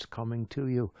starts coming to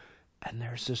you. And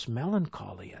there's this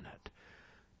melancholy in it.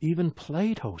 Even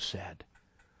Plato said,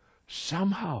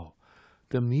 somehow,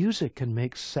 the music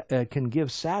can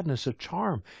give sadness a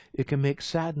charm. It can make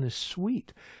sadness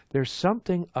sweet. There's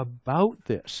something about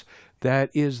this that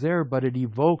is there, but it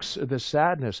evokes the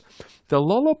sadness. The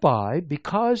lullaby,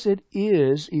 because it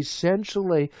is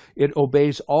essentially, it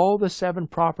obeys all the 7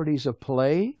 properties of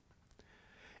play.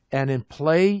 And in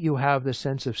play, you have the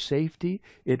sense of safety.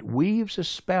 It weaves a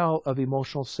spell of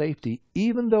emotional safety,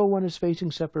 even though one is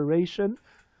facing separation.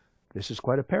 This is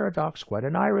quite a paradox, quite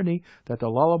an irony, that the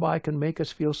lullaby can make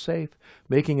us feel safe,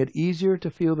 making it easier to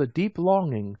feel the deep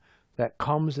longing that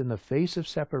comes in the face of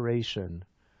separation,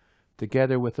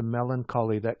 together with the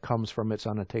melancholy that comes from its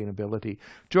unattainability.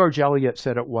 George Eliot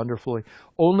said it wonderfully,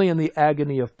 only in the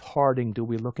agony of parting do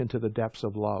we look into the depths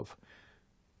of love.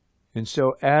 And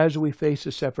so as we face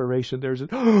a separation, there's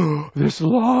this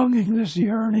longing, this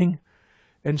yearning,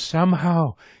 and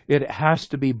somehow it has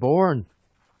to be born.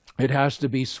 It has to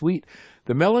be sweet.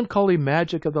 The melancholy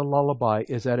magic of the lullaby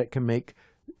is that it can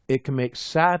make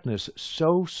sadness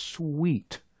so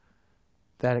sweet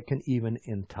that it can even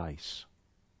entice.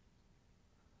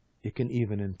 It can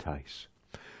even entice.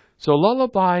 So a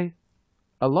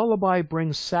lullaby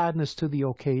brings sadness to the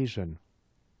occasion.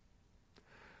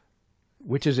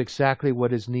 which is exactly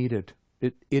what is needed.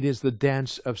 It is the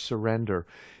dance of surrender.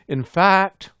 In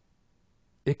fact,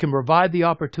 it can provide the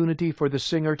opportunity for the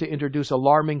singer to introduce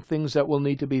alarming things that will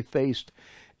need to be faced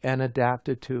and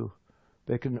adapted to.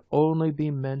 They can only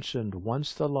be mentioned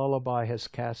once the lullaby has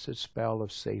cast its spell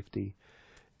of safety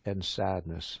and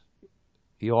sadness.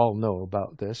 You all know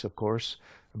about this, of course,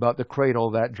 about the cradle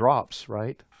that drops,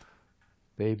 right?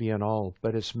 Baby and all.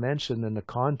 But it's mentioned in the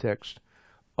context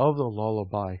of the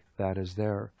lullaby that is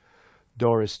there.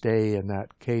 Doris Day and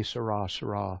that Que Sera,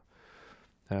 Sera.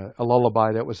 A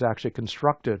lullaby that was actually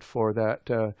constructed for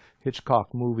that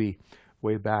Hitchcock movie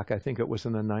way back. I think it was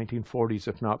in the 1940s,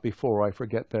 if not before. I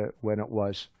forget when it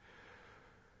was.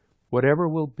 Whatever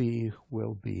will be,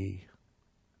 will be.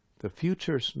 The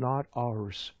future's not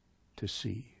ours to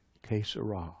see. Que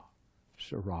sera,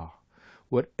 sera.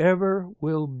 Whatever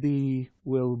will be,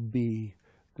 will be.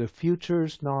 The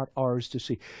future's not ours to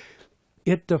see.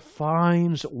 It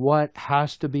defines what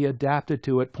has to be adapted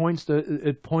to. It points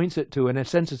it to, in a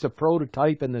sense, it's a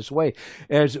prototype in this way,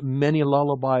 as many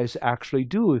lullabies actually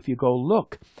do. If you go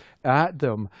look at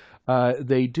them,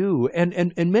 they do.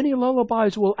 And many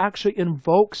lullabies will actually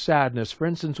invoke sadness. For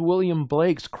instance, William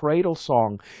Blake's Cradle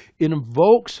Song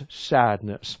invokes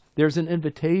sadness. There's an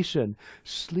invitation.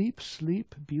 Sleep,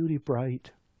 sleep, beauty bright,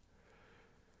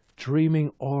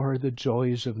 dreaming o'er the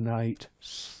joys of night.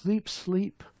 Sleep,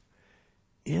 sleep.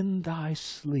 In thy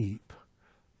sleep,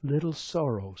 little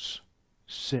sorrows,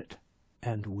 sit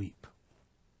and weep.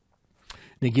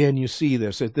 And again, you see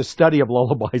this. The study of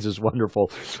lullabies is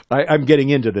wonderful. I'm getting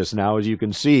into this now, as you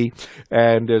can see,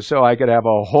 and so I could have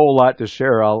a whole lot to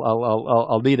share.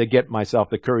 I'll need to get myself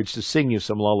the courage to sing you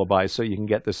some lullabies so you can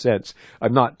get the sense.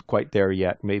 I'm not quite there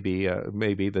yet. Maybe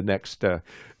the next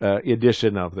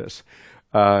edition of this.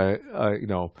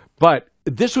 But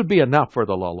this would be enough for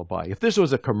the lullaby. If this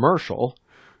was a commercial.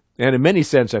 And in many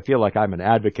sense, I feel like I'm an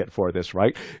advocate for this,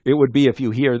 right? It would be if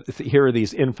you hear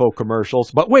these info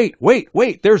commercials, but wait,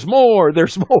 there's more.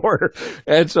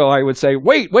 And so I would say,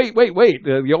 wait.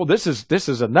 This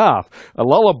is enough. A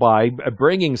lullaby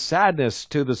bringing sadness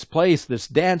to this place, this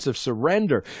dance of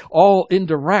surrender, all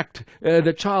indirect.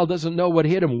 The child doesn't know what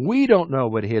hit him. We don't know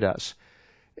what hit us.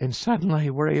 And suddenly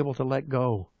we're able to let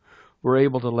go. We're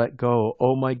able to let go.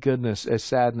 Oh my goodness, as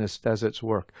sadness does its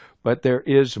work. But there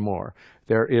is more.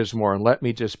 There is more. And let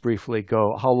me just briefly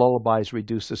go how lullabies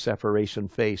reduce the separation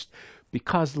faced.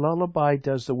 Because lullaby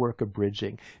does the work of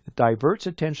bridging. It diverts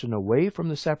attention away from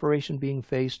the separation being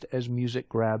faced as music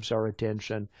grabs our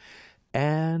attention.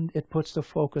 And it puts the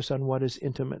focus on what is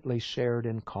intimately shared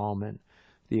in common,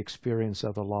 the experience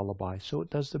of the lullaby. So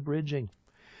it does the bridging.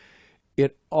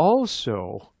 It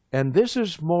also, and this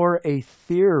is more a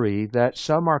theory that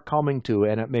some are coming to,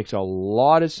 and it makes a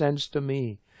lot of sense to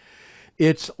me.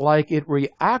 It's like it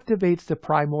reactivates the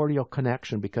primordial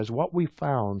connection, because what we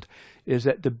found is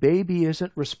that the baby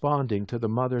isn't responding to the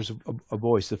mother's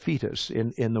voice, the fetus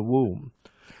in the womb,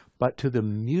 but to the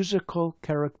musical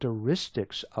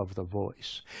characteristics of the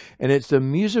voice. And it's the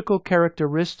musical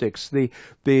characteristics,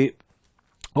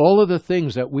 all of the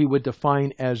things that we would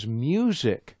define as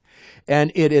music.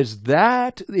 And it is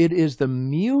the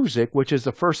music, which is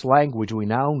the first language we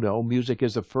now know. Music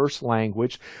is the first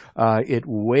language. It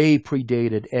way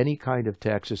predated any kind of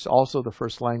text. It's also the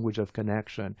first language of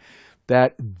connection.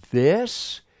 That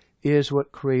this is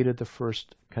what created the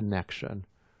first connection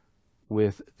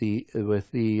with the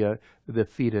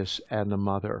fetus and the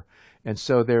mother. And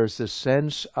so there's this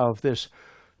sense of this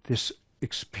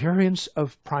experience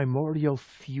of primordial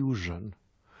fusion.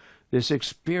 This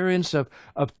experience of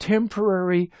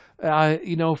temporary,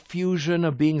 fusion,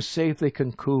 of being safely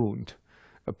cocooned.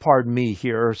 Pardon me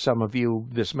here, some of you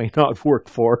this may not work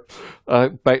for,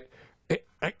 but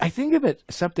I think of it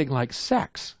something like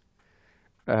sex.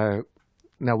 Now,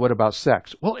 what about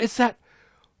sex? Well, it's that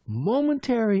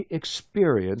momentary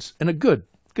experience, and a good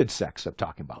sex I'm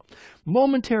talking about.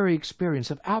 Momentary experience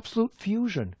of absolute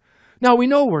fusion. Now, we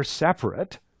know we're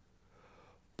separate,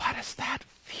 but it's that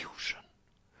fusion.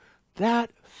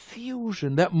 That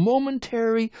fusion, that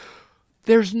momentary,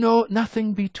 there's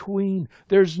nothing between.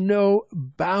 There's no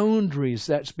boundaries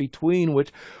that's between,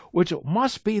 which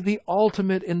must be the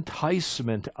ultimate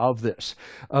enticement of this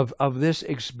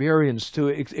experience, to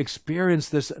experience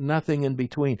this nothing in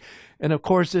between. And of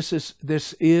course,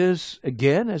 this is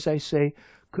again, as I say,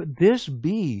 could this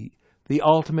be the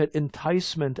ultimate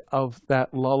enticement of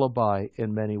that lullaby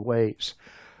in many ways?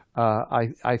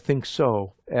 I think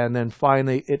so. And then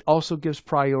finally, it also gives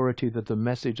priority to the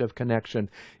message of connection,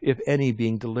 if any,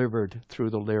 being delivered through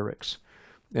the lyrics.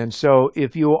 And so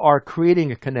if you are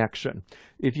creating a connection,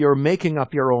 if you're making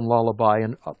up your own lullaby,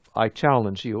 and I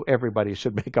challenge you, everybody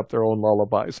should make up their own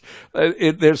lullabies.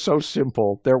 They're so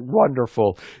simple. They're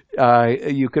wonderful.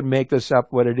 You can make this up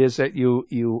what it is that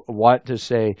you want to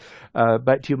say,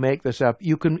 but you make this up.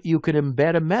 You can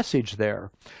embed a message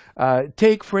there.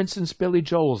 Take, for instance, Billy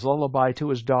Joel's lullaby to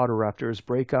his daughter after his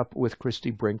breakup with Christy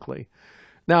Brinkley.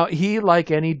 Now, he, like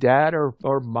any dad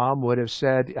or mom, would have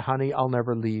said, honey, I'll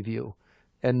never leave you.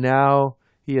 And now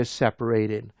he is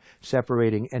separating,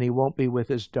 and he won't be with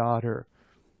his daughter.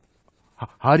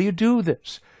 How do you do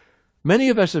this? Many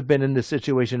of us have been in this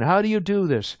situation. How do you do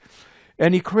this?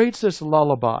 And he creates this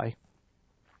lullaby.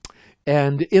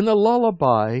 And in the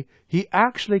lullaby, he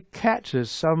actually catches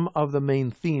some of the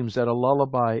main themes that a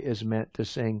lullaby is meant to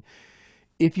sing.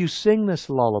 If you sing this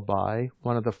lullaby,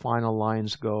 one of the final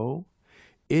lines go,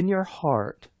 in your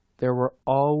heart, there will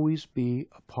always be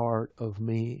a part of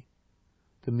me.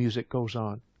 The music goes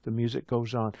on. The music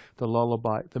goes on. The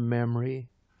lullaby, the memory.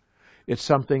 It's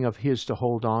something of his to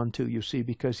hold on to, you see,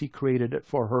 because he created it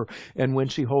for her. And when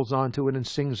she holds on to it and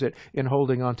sings it, in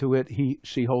holding on to it,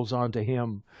 she holds on to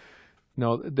him. You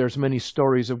know, there's many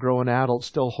stories of grown adults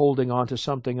still holding on to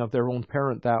something of their own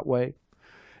parent that way.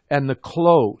 And the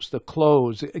close,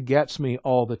 it gets me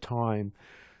all the time.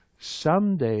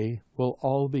 Someday we'll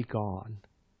all be gone.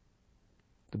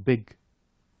 The big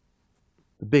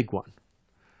one.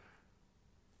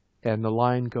 And the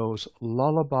line goes,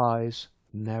 lullabies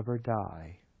never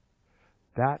die.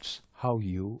 That's how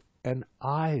you and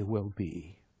I will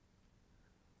be.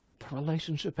 The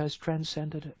relationship has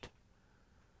transcended it.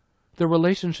 The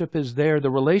relationship is there.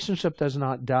 The relationship does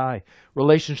not die.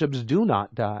 Relationships do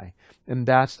not die. And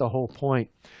that's the whole point.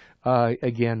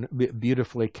 Again,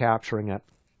 beautifully capturing it.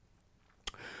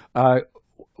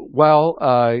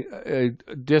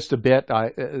 Just a bit,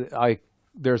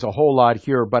 there's a whole lot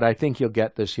here, but I think you'll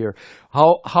get this here.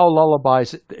 How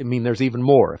lullabies, I mean, there's even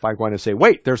more. If I want to say,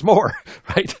 wait, there's more,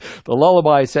 right? The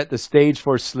lullaby set the stage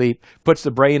for sleep, puts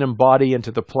the brain and body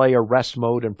into the play or rest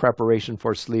mode in preparation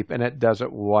for sleep, and it does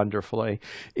it wonderfully.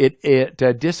 It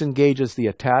disengages the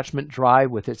attachment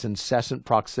drive with its incessant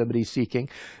proximity seeking.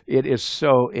 It is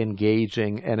so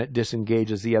engaging, and it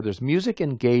disengages the others. Music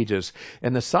engages,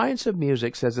 and the science of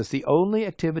music says it's the only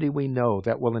activity we know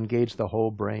that will engage the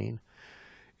whole brain.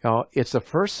 You know, it's the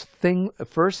first thing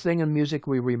in music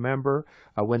we remember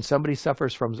when somebody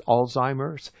suffers from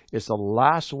Alzheimer's. It's the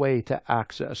last way to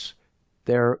access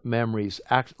their memories,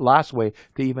 last way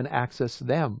to even access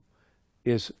them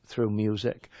is through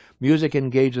music. Music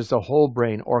engages the whole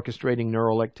brain, orchestrating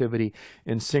neural activity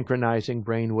and synchronizing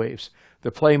brain waves.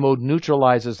 The play mode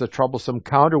neutralizes the troublesome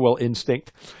counterwill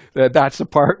instinct. That's the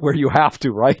part where you have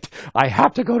to, right? I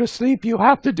have to go to sleep. You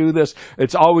have to do this.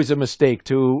 It's always a mistake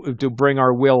to bring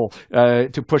our will,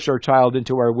 to push our child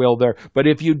into our will there. But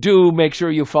if you do, make sure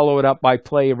you follow it up by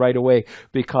play right away,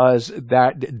 because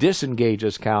that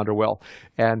disengages counterwill.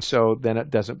 And so then it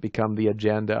doesn't become the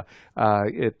agenda.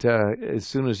 As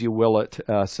soon as you will it,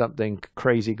 something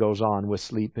crazy goes on with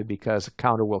sleep because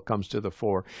counterwill comes to the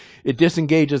fore. It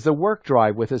disengages the work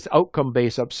drive with its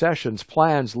outcome-based obsessions,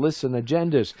 plans, lists, and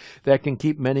agendas that can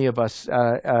keep many of us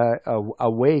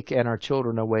awake and our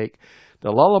children awake.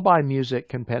 The lullaby music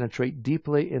can penetrate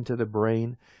deeply into the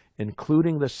brain,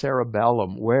 including the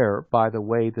cerebellum, where, by the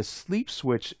way, the sleep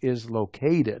switch is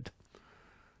located.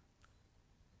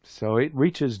 So it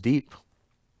reaches deep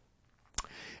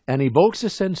and evokes a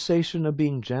sensation of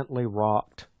being gently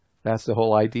rocked. That's the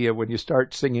whole idea. When you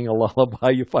start singing a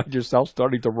lullaby, you find yourself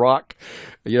starting to rock.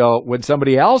 You know, when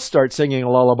somebody else starts singing a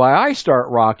lullaby, I start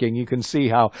rocking. You can see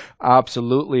how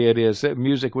absolutely it is.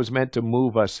 Music was meant to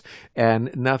move us,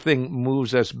 and nothing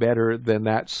moves us better than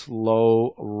that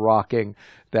slow rocking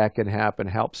that can happen,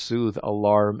 help soothe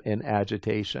alarm and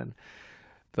agitation.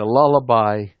 The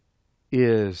lullaby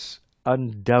is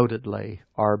undoubtedly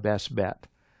our best bet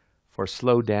for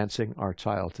slow dancing our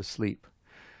child to sleep.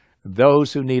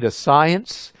 Those who need a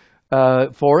science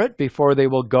for it before they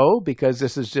will go, because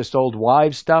this is just old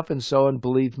wives' stuff and so on,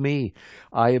 believe me,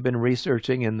 I have been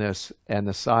researching in this, and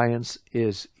the science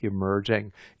is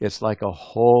emerging. It's like a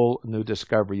whole new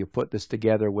discovery. You put this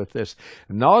together with this,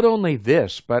 not only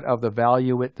this, but of the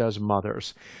value it does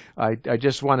mothers. I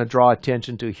just want to draw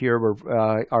attention to here,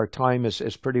 where our time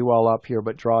is pretty well up here,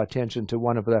 but draw attention to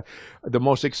one of the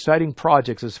most exciting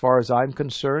projects as far as I'm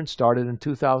concerned, started in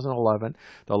 2011,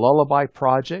 the Lullaby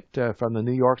Project from the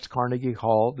New York's Carnegie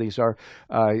Hall. These are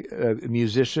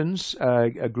musicians,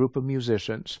 a group of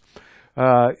musicians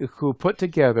who put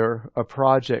together a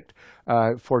project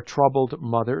for troubled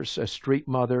mothers, street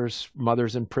mothers,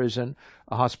 mothers in prison,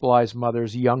 hospitalized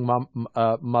mothers, young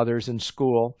mothers in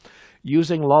school,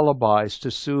 using lullabies to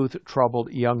soothe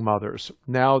troubled young mothers.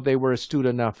 Now they were astute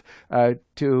enough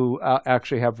to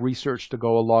actually have research to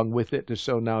go along with it,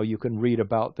 so now you can read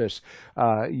about this.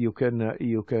 You can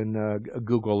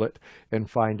Google it and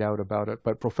find out about it.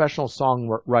 But professional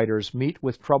songwriters meet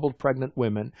with troubled pregnant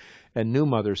women and new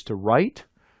mothers to write,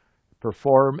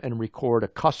 perform, and record a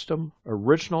custom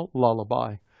original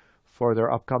lullaby for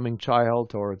their upcoming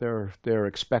child or their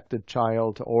expected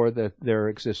child or their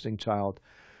existing child,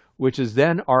 which is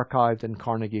then archived in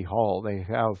Carnegie Hall. They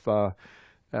have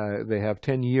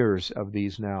 10 years of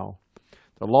these now.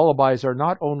 The lullabies are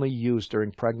not only used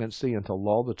during pregnancy and to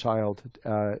lull the child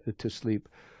to sleep,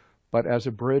 but as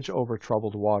a bridge over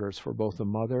troubled waters for both the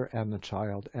mother and the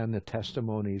child. And the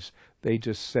testimonies, they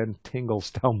just send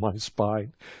tingles down my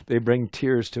spine. They bring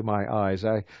tears to my eyes.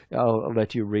 I'll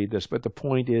let you read this. But the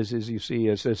point is you see,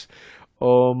 is this,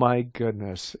 oh my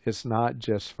goodness, it's not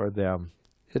just for them.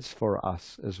 It's for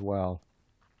us as well.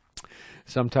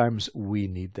 Sometimes we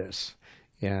need this.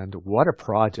 And what a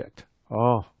project.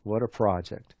 Oh, what a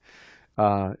project.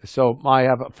 So I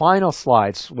have final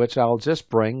slides, which I'll just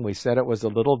bring. We said it was a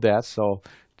little death, so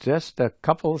just a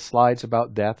couple of slides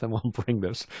about death, and we'll bring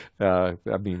this.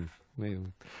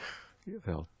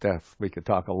 Death. We could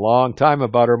talk a long time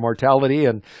about our mortality,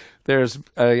 and there's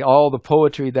all the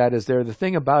poetry that is there. The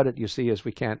thing about it, you see, is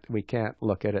we can't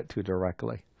look at it too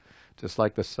directly. Just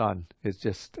like the sun, it's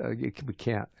just we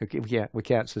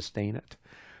can't sustain it.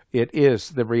 It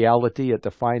is the reality. It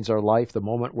defines our life. The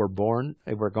moment we're born,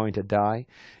 we're going to die.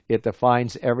 It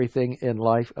defines everything in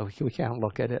life. Oh, we can't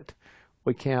look at it.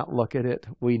 We can't look at it.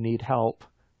 We need help.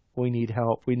 We need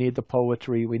help. We need the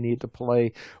poetry. We need the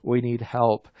play. We need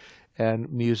help.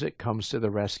 And music comes to the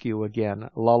rescue again.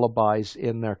 Lullabies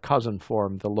in their cousin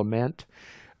form, the lament.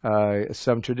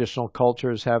 Some traditional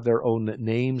cultures have their own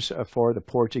names for the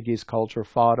Portuguese culture,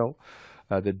 fado,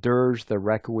 the dirge, the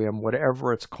requiem,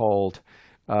 whatever it's called.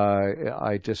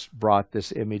 I just brought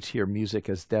this image here, Music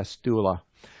as Death's Doula,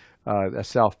 a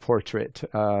self-portrait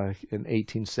in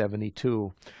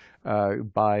 1872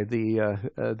 by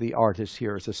the artist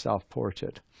here as a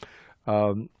self-portrait.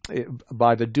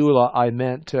 By the doula, I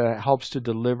meant helps to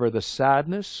deliver the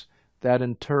sadness that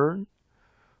in turn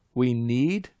we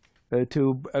need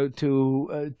to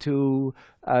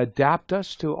adapt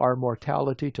us to our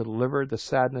mortality, to deliver the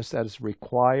sadness that is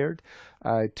required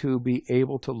to be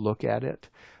able to look at it.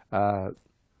 And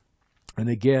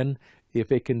again,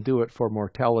 if it can do it for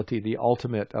mortality, the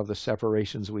ultimate of the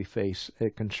separations we face,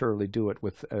 it can surely do it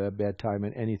with bedtime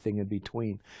and anything in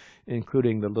between,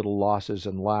 including the little losses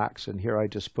and lacks. And here I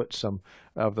just put some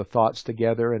of the thoughts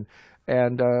together.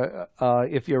 And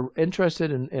if you're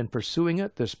interested in pursuing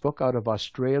it, this book out of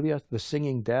Australia, The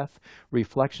Singing Death,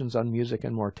 Reflections on Music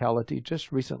and Mortality,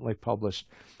 just recently published.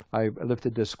 I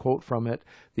lifted this quote from it.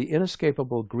 The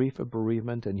inescapable grief of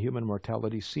bereavement and human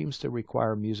mortality seems to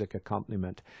require music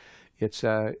accompaniment. It's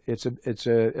a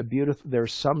beautiful,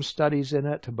 there's some studies in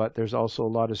it, but there's also a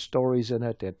lot of stories in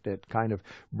it. It kind of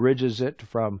bridges it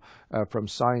from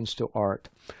science to art.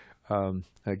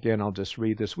 Again, I'll just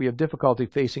read this. We have difficulty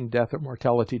facing death or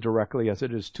mortality directly, as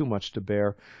it is too much to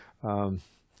bear.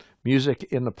 Music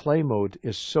in the play mode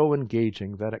is so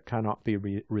engaging that it cannot be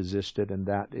resisted, and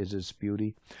that is its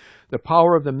beauty. The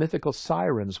power of the mythical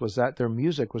sirens was that their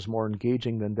music was more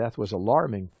engaging than death was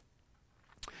alarming.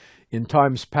 In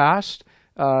times past,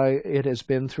 it has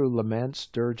been through laments,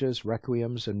 dirges,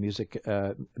 requiems, and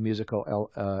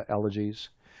musical elegies.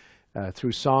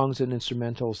 Through songs and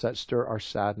instrumentals that stir our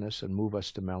sadness and move us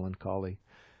to melancholy.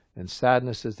 And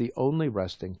sadness is the only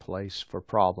resting place for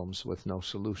problems with no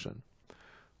solution.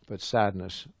 But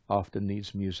sadness often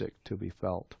needs music to be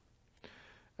felt.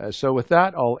 So with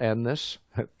that, I'll end this.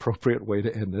 Appropriate way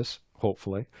to end this,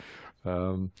 hopefully.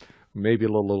 Maybe a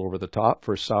little over the top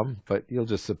for some, but you'll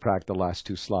just subtract the last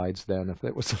two slides then if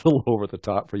it was a little over the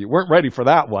top for you. Weren't ready for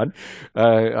that one.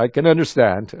 I can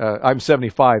understand. I'm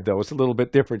 75, though. It's a little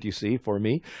bit different, you see, for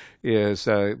me, is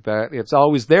that it's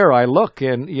always there. I look,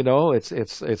 and, you know,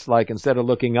 it's like instead of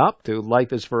looking up to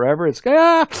life is forever, it's,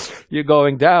 you're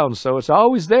going down. So it's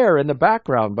always there in the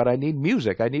background, but I need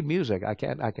music. I need music. I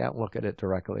can't look at it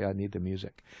directly. I need the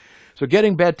music. So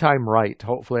getting bedtime right,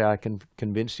 hopefully I can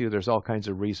convince you there's all kinds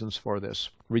of reasons for this.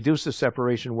 Reduce the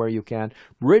separation where you can.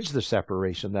 Bridge the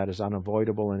separation that is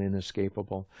unavoidable and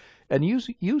inescapable. And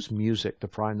use music to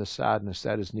prime the sadness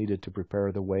that is needed to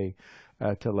prepare the way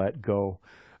to let go.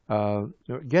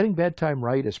 Getting bedtime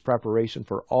right is preparation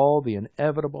for all the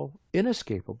inevitable,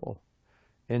 inescapable,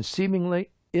 and seemingly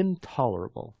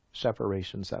intolerable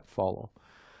separations that follow,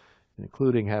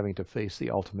 including having to face the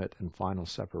ultimate and final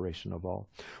separation of all.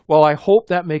 Well, I hope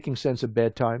that making sense of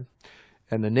bedtime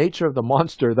and the nature of the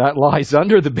monster that lies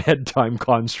under the bedtime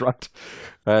construct.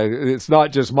 It's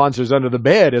not just monsters under the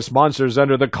bed, it's monsters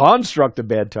under the construct of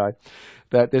bedtime.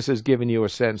 That this has given you a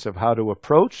sense of how to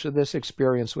approach this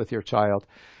experience with your child.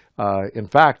 In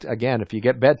fact, again, if you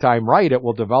get bedtime right, it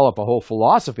will develop a whole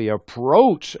philosophy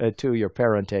approach to your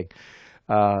parenting.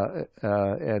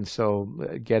 And so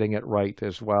getting it right,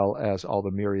 as well as all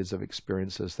the myriads of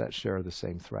experiences that share the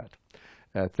same thread.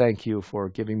 Thank you for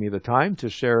giving me the time to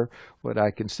share what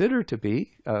I consider to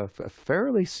be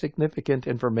fairly significant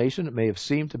information. It may have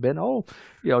seemed to have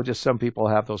been, just some people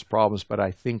have those problems, but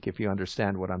I think if you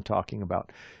understand what I'm talking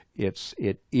about,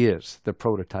 it is the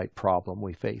prototype problem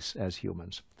we face as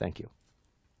humans. Thank you.